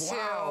 Oh, me too.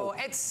 Wow.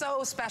 It's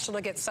so special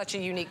to get such a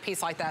unique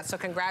piece like that. So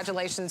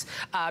congratulations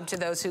to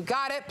those who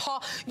got it.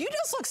 Paul, you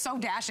just look so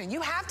dashing.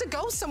 You have to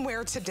go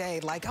somewhere today.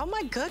 Like, oh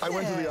my goodness. I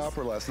went to the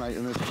opera last night,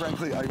 and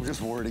frankly, I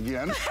just wore it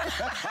again.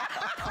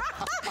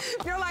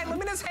 You're like, let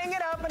me just hang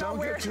it up and I'll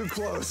wear it. Don't get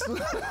too close.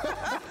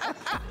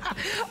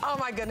 Oh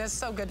my goodness,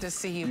 so good to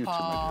see you,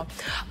 Paul.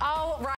 All right.